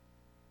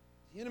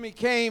 The enemy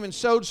came and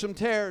sowed some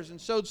tares and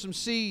sowed some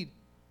seed.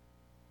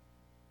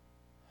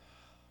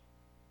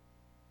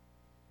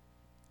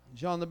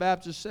 John the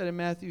Baptist said in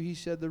Matthew, he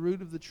said, the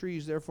root of the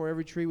trees, therefore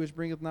every tree which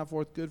bringeth not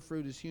forth good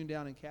fruit is hewn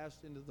down and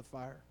cast into the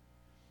fire.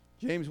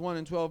 James 1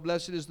 and 12,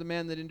 blessed is the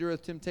man that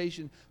endureth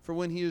temptation, for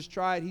when he is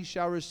tried, he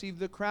shall receive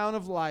the crown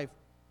of life,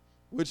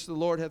 which the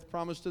Lord hath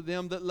promised to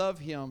them that love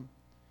him.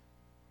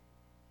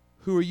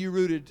 Who are you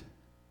rooted?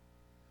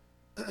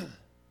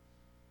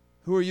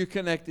 Who are you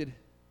connected?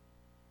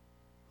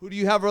 Who do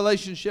you have a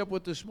relationship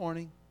with this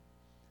morning?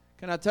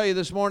 Can I tell you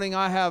this morning,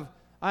 I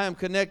am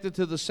connected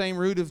to the same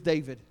root of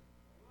David.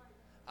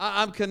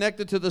 I'm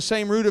connected to the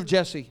same root of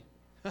Jesse.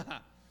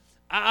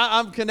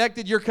 I'm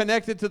connected, you're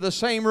connected to the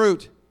same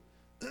root.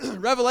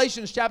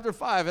 Revelation chapter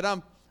 5, and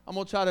I'm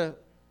going to try to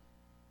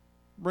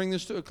bring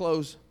this to a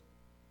close.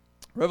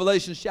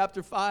 Revelation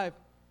chapter 5,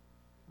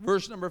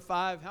 verse number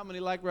 5. How many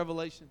like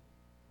Revelation?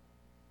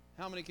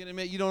 How many can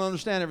admit you don't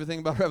understand everything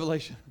about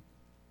Revelation?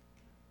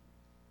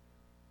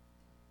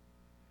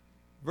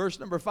 Verse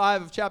number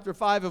 5 of chapter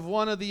 5 of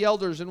one of the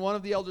elders. And one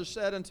of the elders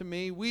said unto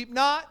me, Weep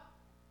not.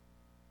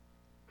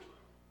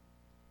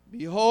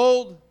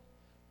 Behold,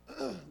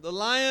 the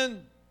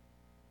Lion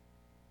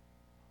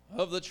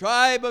of the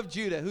tribe of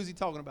Judah. Who's he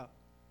talking about?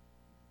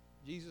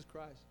 Jesus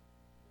Christ.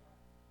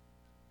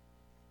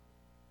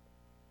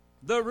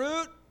 The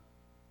root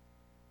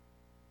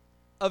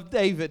of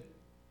David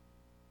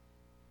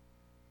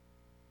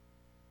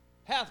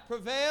hath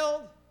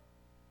prevailed,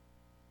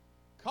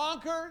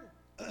 conquered,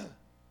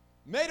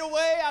 made a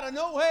way out of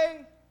no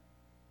way,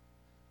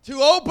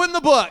 to open the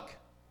book.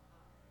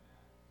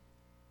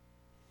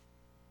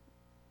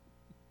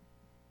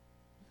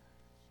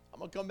 I'm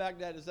going to come back to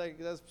that in a second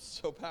because that's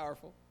so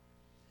powerful.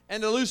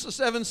 And to loose the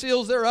 7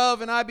 seals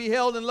thereof, and I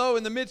beheld, and lo,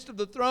 in the midst of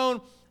the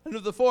throne and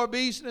of the 4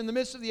 beasts, and in the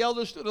midst of the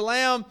elders stood a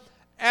lamb,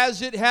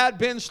 as it had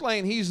been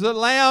slain. He's the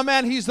lamb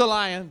and he's the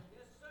lion.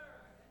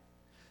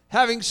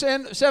 Having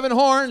 7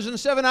 horns and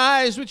 7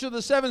 eyes, which are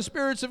the 7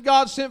 spirits of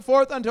God sent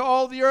forth unto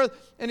all the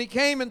earth. And he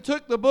came and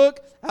took the book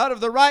out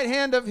of the right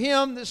hand of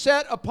him that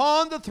sat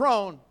upon the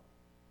throne.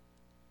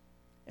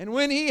 And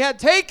when he had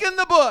taken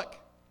the book,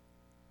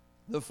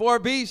 the 4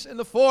 beasts and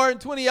the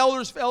 24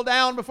 elders fell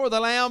down before the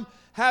Lamb,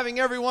 having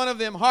every one of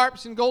them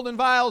harps and golden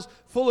vials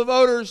full of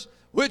odors,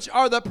 which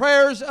are the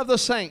prayers of the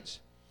saints.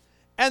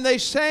 And they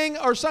sung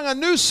a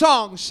new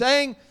song,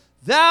 saying,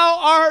 Thou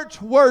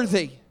art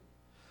worthy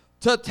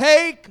to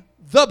take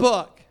the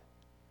book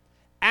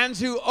and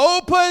to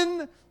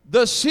open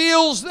the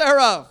seals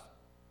thereof.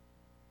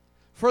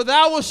 For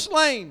thou wast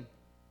slain.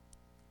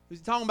 Who's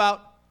he talking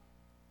about?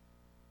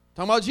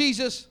 Talking about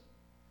Jesus.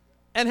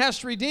 And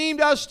hast redeemed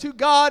us to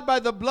God by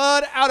the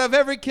blood out of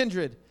every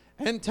kindred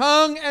and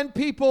tongue and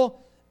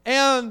people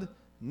and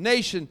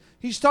nation.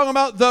 He's talking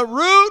about the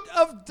root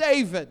of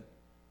David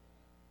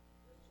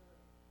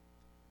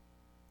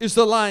is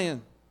the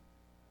Lion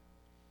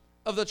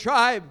of the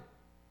tribe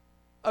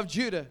of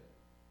Judah.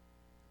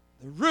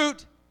 The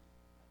root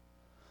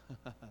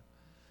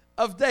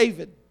of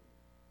David.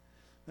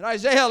 And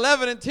Isaiah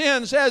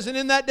 11:10 says, And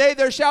in that day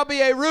there shall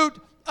be a root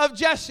of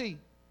Jesse,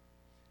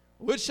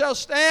 which shall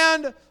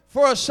stand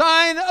for a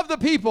sign of the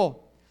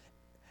people.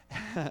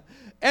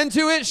 And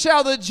to it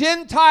shall the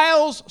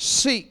Gentiles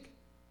seek.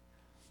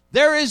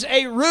 There is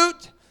a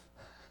root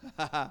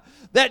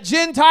that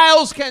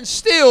Gentiles can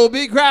still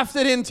be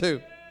grafted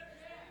into.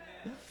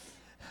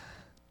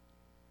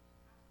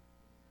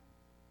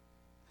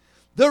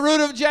 The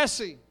root of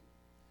Jesse,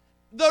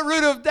 the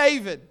root of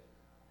David,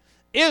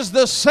 is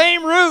the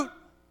same root.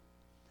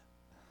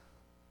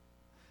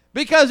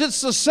 Because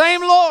it's the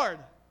same Lord.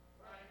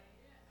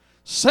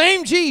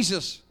 Same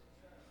Jesus.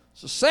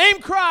 It's the same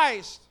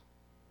Christ.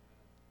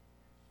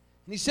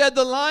 And he said,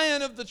 the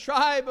Lion of the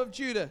tribe of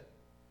Judah,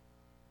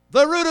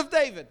 the root of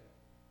David,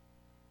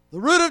 the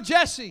root of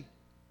Jesse,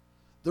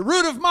 the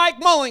root of Mike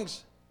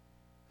Mullings,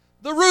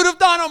 the root of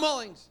Donald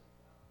Mullings,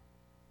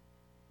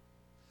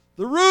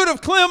 the root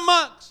of Clem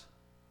Monks.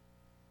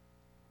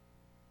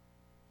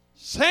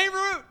 Same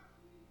root.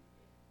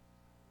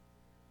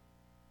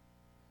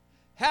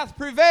 Hath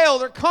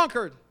prevailed or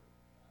conquered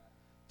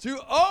to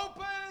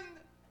open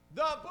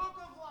the book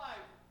of life.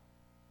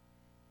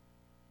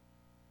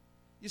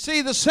 You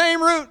see, the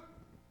same root.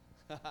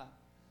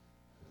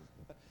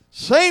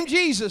 Same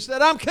Jesus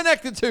that I'm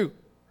connected to.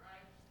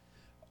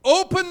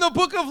 Open the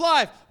book of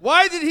life.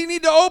 Why did he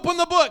need to open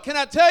the book? Can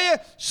I tell you?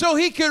 So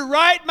he could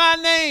write my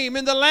name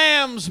in the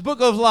Lamb's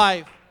book of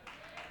life.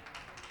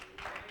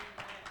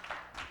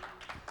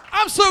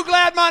 I'm so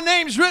glad my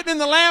name's written in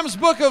the Lamb's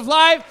book of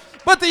life.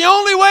 But the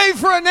only way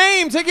for a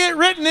name to get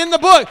written in the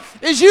book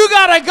is you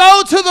got to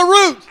go to the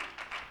root.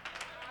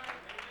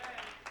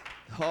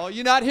 Oh,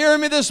 you're not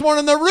hearing me this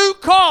morning. The root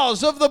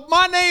cause of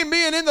my name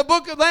being in the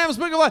book of Lamb's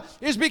book of life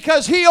is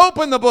because he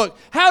opened the book.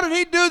 How did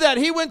he do that?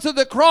 He went to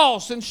the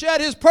cross and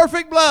shed his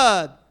perfect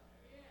blood.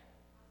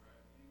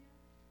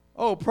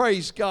 Oh,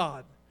 praise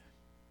God.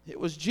 It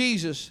was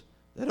Jesus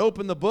that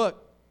opened the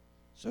book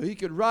so he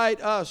could write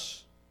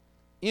us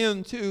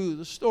into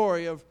the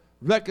story of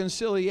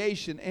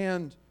reconciliation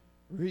and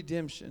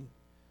redemption.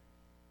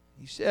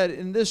 He said,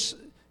 and this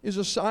is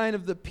a sign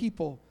of the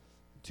people.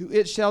 To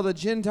it shall the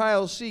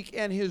Gentiles seek,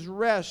 and his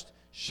rest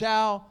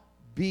shall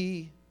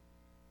be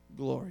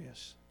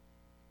glorious.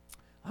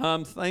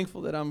 I'm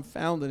thankful that I'm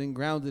founded and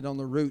grounded on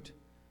the root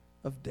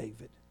of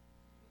David.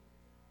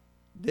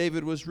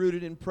 David was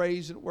rooted in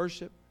praise and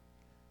worship.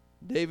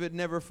 David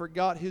never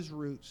forgot his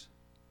roots.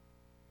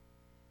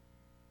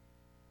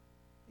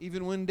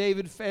 Even when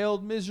David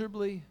failed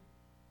miserably,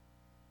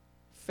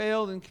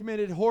 failed and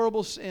committed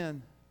horrible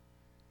sin,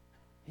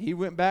 he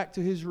went back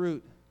to his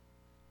root.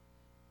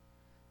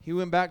 He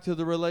went back to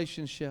the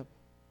relationship.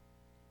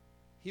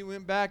 He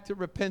went back to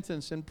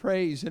repentance and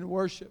praise and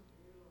worship.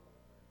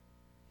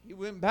 He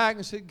went back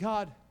and said,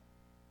 God,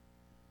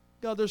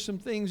 there's some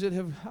things that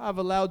I've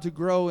allowed to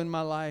grow in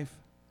my life.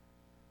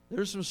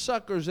 There's some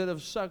suckers that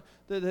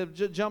have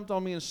jumped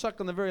on me and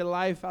sucking the very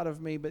life out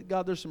of me. But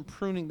God, there's some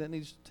pruning that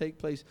needs to take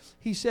place.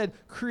 He said,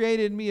 create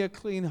in me a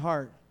clean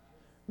heart.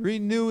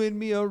 Renew in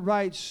me a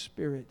right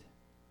spirit.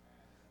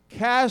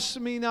 Cast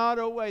me not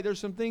away. There's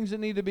some things that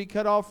need to be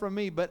cut off from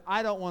me, but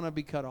I don't want to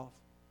be cut off.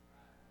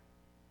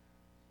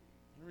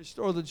 And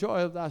restore the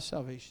joy of thy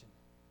salvation.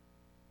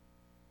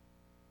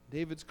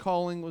 David's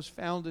calling was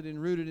founded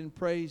and rooted in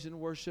praise and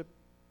worship.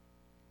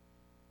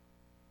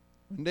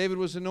 When David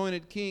was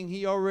anointed king,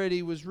 he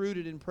already was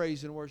rooted in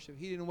praise and worship.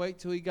 He didn't wait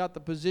till he got the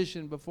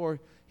position before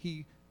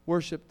he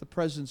worshiped the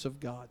presence of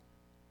God.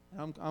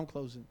 I'm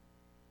closing.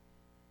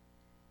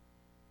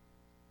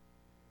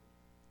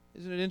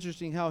 Isn't it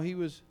interesting how he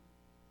was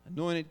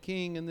anointed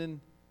king, and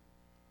then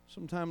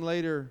sometime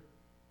later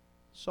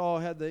Saul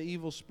had the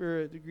evil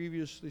spirit, the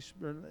grievously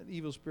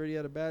evil spirit. He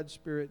had a bad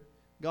spirit.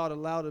 God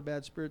allowed a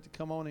bad spirit to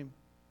come on him.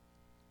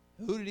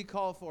 Who did he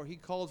call for? He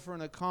called for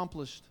an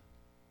accomplished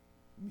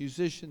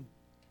musician.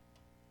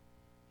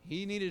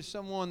 He needed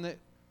someone that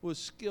was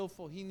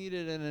skillful. He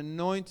needed an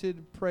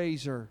anointed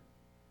praiser.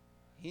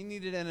 He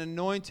needed an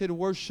anointed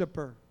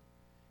worshiper.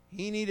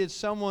 He needed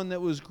someone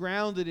that was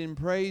grounded in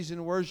praise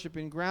and worship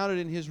and grounded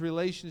in his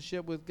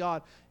relationship with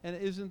God. And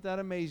isn't that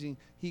amazing?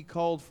 He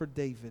called for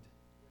David.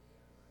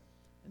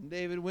 And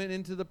David went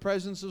into the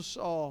presence of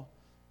Saul,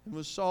 and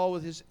was Saul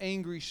with his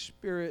angry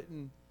spirit,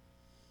 and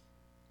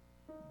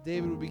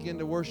David would begin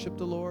to worship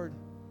the Lord.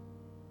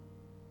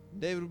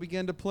 David would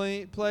begin to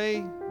play.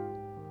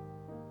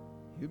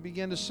 He would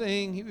begin to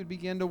sing. He would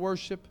begin to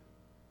worship.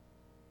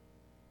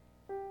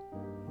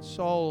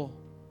 Saul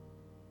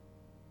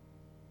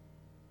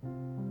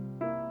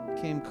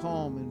became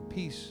calm and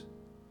peace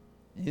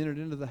and entered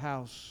into the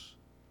house.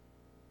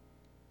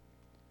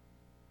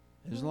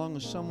 As long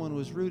as someone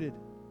was rooted.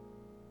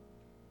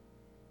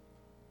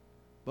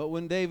 But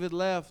when David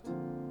left,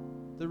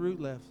 the root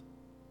left.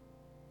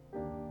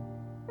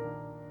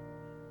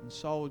 And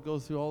Saul would go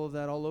through all of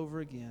that all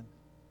over again.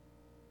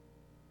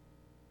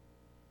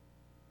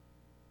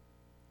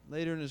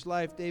 Later in his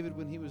life, David,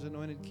 when he was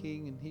anointed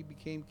king and he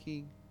became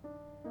king,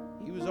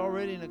 he was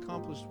already an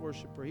accomplished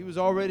worshiper. He was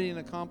already an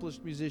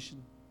accomplished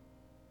musician.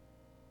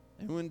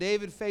 And when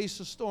David faced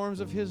the storms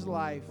of his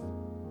life,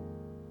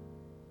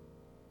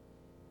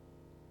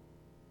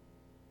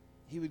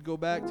 he would go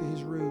back to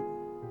his root.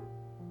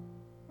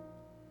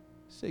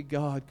 Say,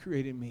 God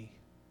created me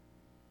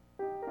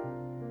a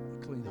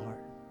clean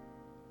heart.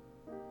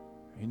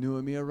 Renew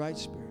in me a right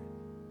spirit.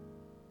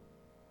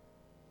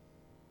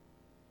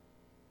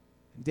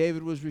 And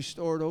David was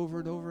restored over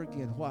and over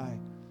again. Why?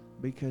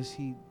 Because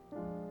he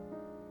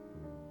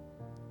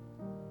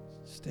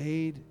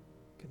stayed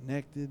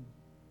connected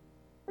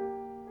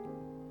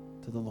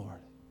to the Lord.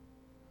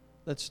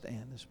 Let's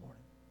stand this morning.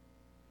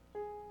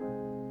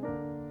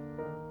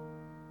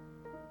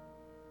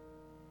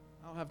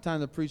 I don't have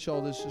time to preach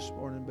all this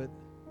morning, but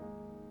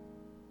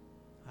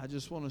I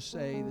just want to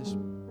say this.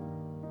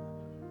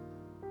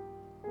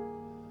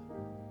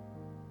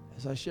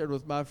 As I shared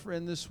with my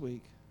friend this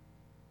week,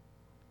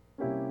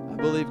 I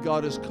believe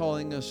God is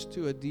calling us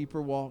to a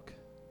deeper walk.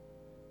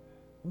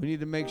 We need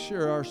to make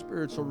sure our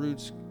spiritual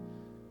roots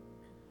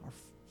are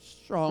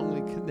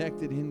strongly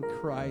connected in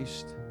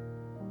Christ.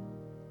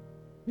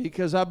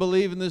 Because I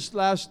believe in this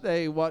last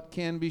day, what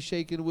can be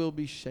shaken will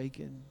be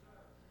shaken.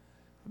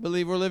 I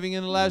believe we're living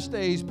in the last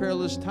days.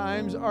 Perilous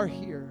times are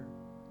here.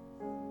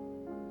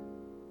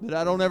 But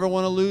I don't ever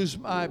want to lose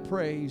my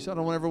praise. I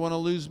don't ever want to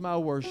lose my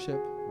worship.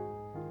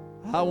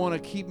 I want to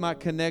keep my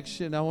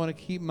connection. I want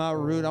to keep my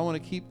root. I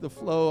want to keep the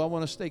flow. I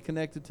want to stay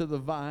connected to the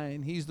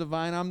vine. He's the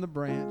vine, I'm the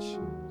branch.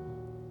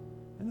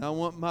 And I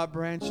want my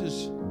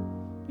branches,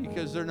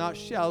 because they're not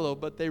shallow,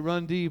 but they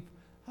run deep.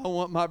 I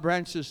want my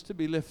branches to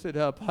be lifted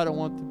up. I don't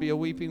want to be a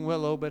weeping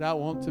willow, but I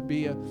want to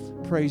be a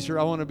praiser.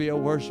 I want to be a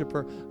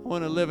worshiper. I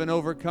want to live an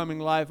overcoming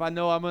life. I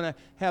know I'm going to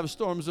have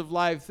storms of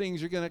life.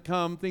 Things are going to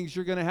come. Things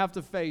you're going to have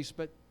to face.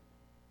 But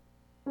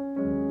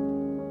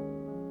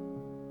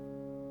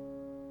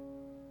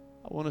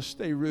I want to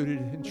stay rooted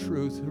in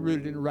truth,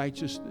 rooted in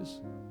righteousness.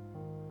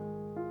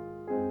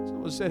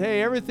 Someone said,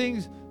 hey,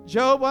 everything's,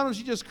 Job, why don't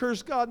you just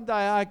curse God and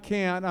die? I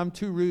can't. I'm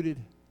too rooted.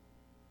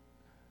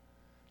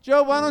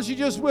 Job, why don't you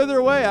just wither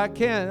away? I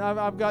can't.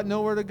 I've got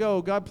nowhere to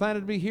go. God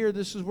planted me here.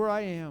 This is where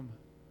I am.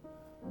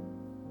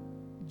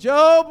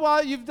 Job,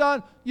 while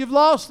you've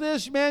lost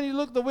this, man, you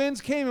look, the winds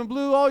came and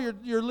blew all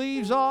your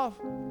leaves off.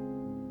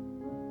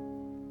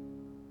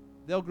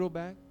 They'll grow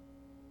back.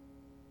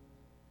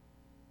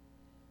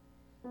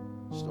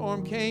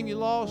 Storm came, you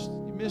lost,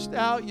 you missed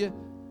out.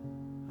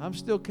 I'm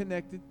still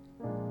connected.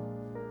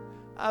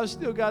 I've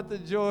still got the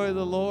joy of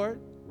the Lord.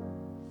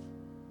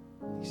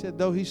 He said,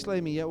 though he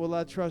slay me, yet will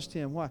I trust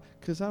him. Why?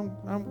 Because I'm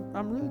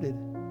rooted.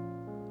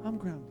 I'm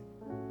grounded.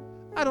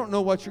 I don't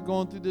know what you're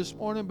going through this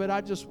morning, but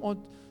I just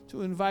want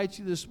to invite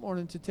you this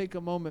morning to take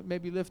a moment,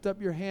 maybe lift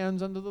up your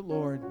hands unto the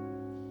Lord.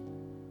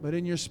 But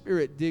in your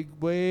spirit, dig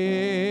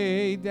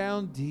way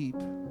down deep.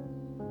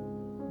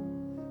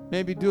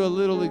 Maybe do a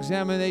little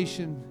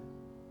examination.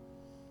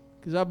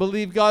 Because I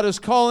believe God is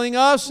calling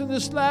us in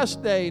this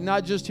last day,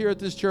 not just here at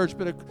this church,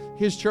 but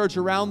His church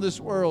around this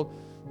world,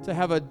 to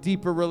have a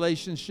deeper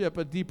relationship,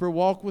 a deeper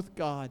walk with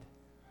God.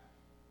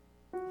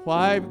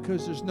 Why?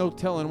 Because there's no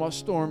telling what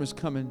storm is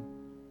coming.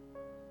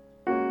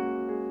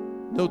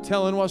 No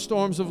telling what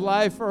storms of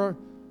life are.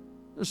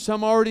 There's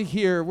some already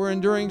here. We're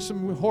enduring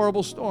some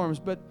horrible storms,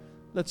 but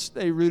let's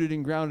stay rooted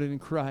and grounded in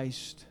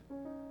Christ.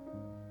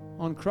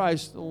 On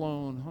Christ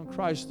alone. On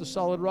Christ, the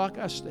solid rock,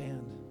 I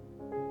stand.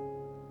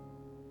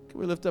 Can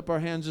we lift up our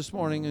hands this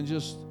morning and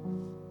just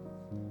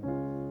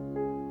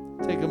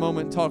take a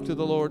moment and talk to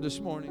the Lord this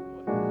morning?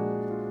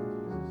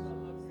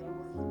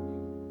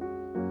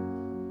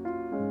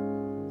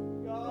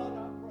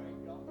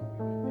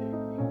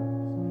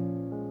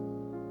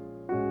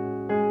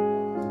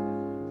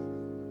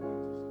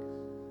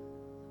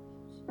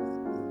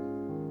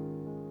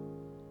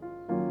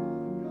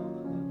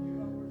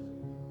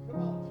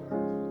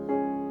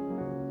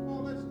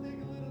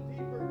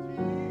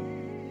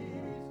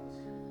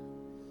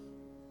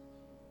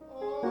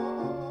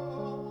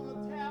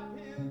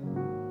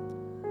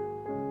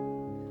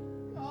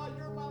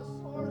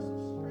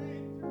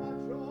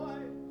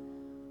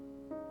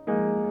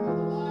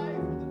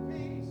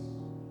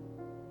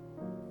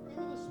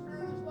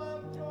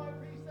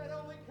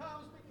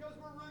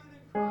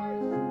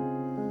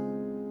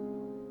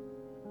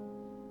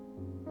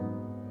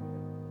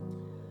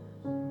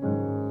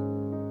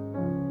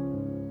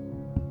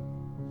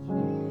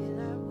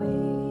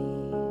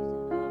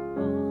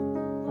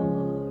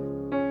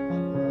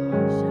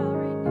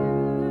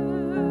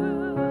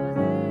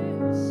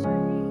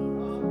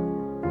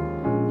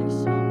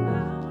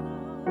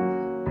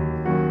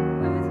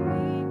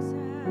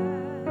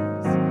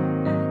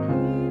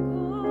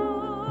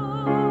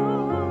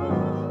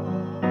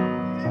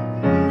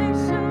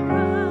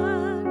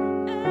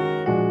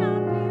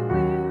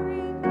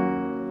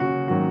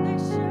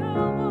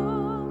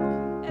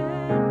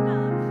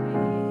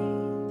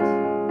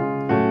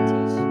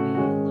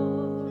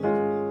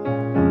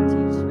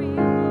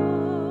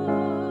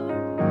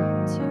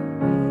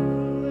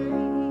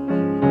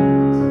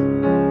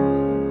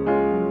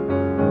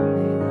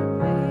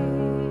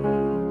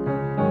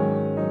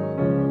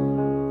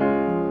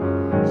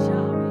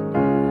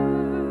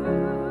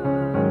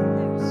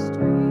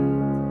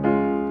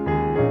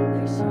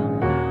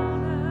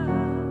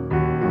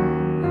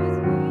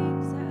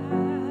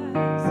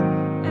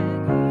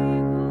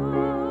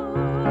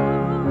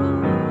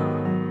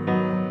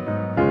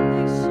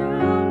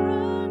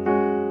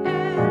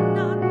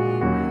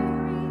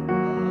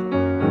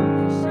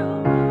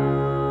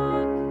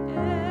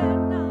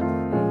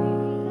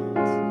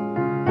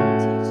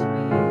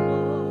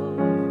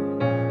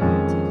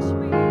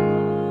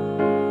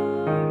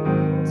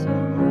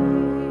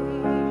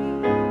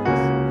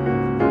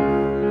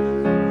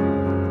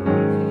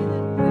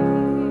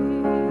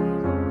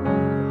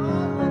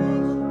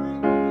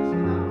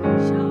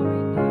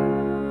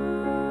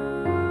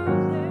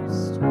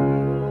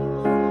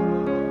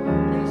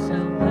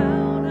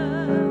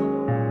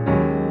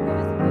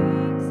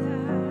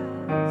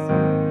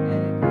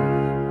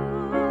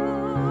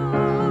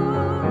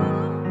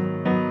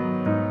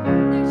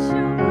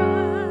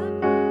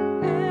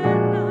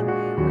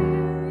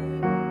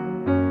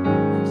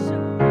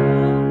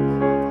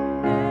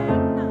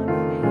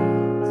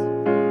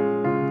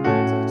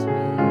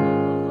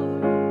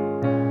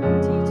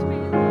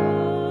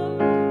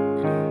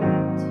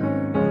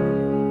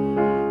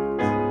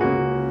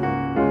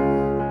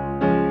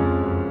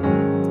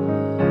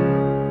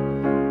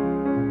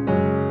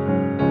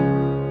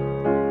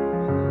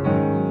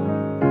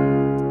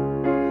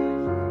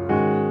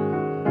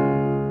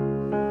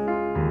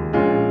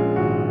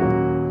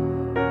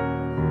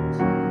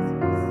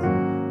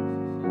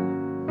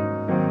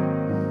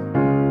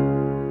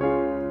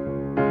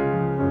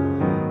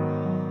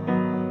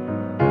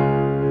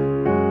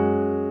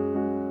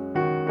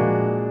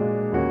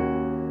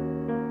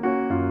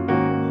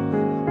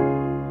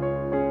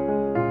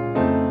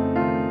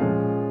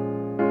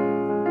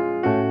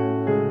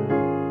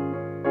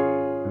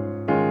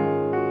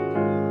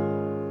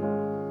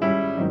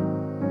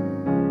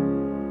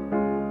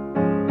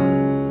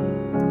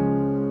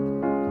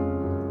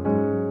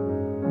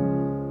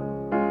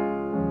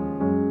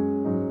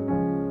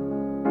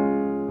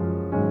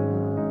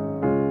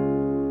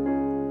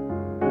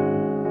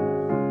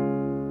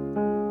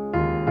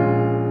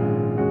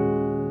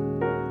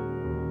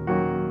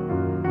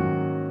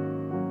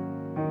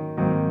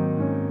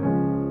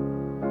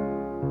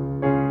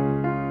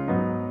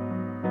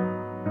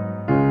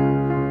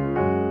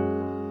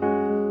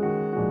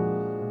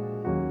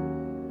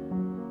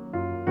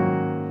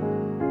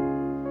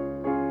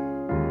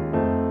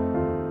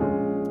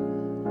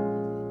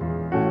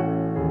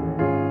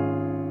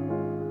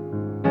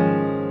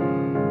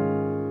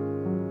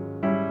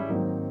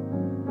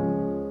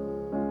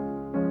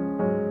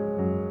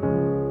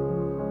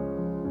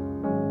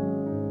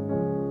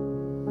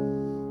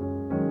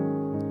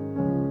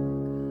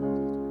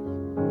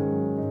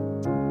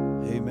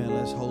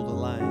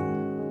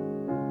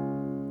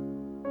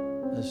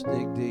 Let's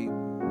dig deep.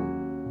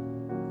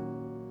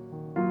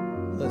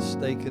 Let's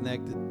stay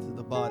connected to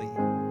the body.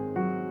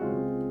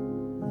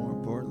 More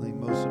importantly,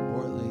 most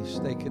importantly,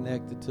 stay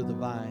connected to the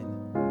vine.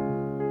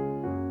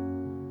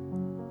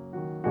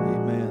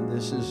 Amen.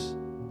 This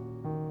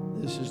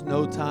This is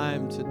no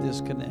time to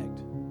disconnect.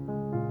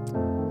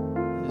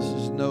 This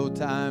is no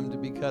time to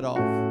be cut off.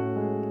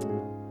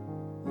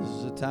 This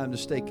is a time to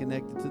stay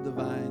connected to the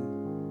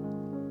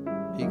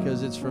vine,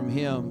 because it's from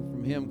Him.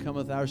 From Him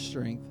cometh our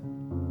strength.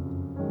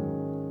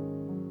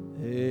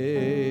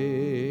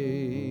 Amen.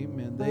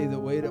 They that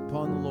wait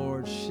upon the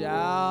Lord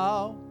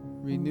shall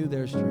renew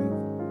their strength.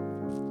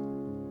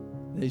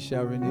 They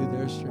shall renew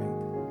their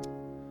strength.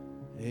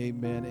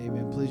 Amen.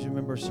 Amen. Please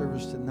remember our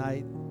service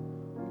tonight.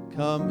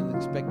 Come in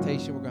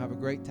expectation. We're going to have a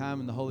great time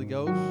in the Holy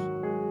Ghost.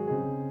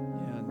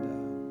 And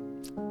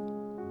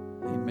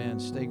amen.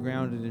 Stay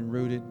grounded and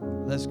rooted.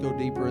 Let's go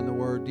deeper in the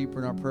Word, deeper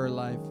in our prayer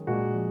life.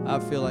 I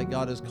feel like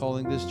God is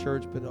calling this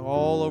church, but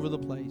all over the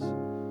place,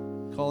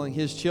 calling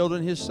His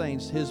children, His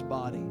saints, His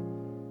body,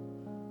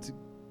 to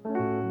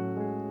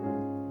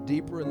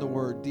deeper in the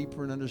Word,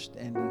 deeper in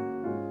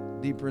understanding,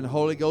 deeper in the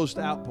Holy Ghost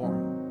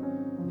outpouring.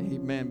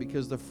 Amen.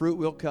 Because the fruit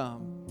will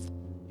come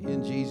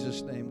in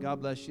Jesus' name.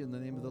 God bless you in the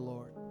name of the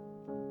Lord.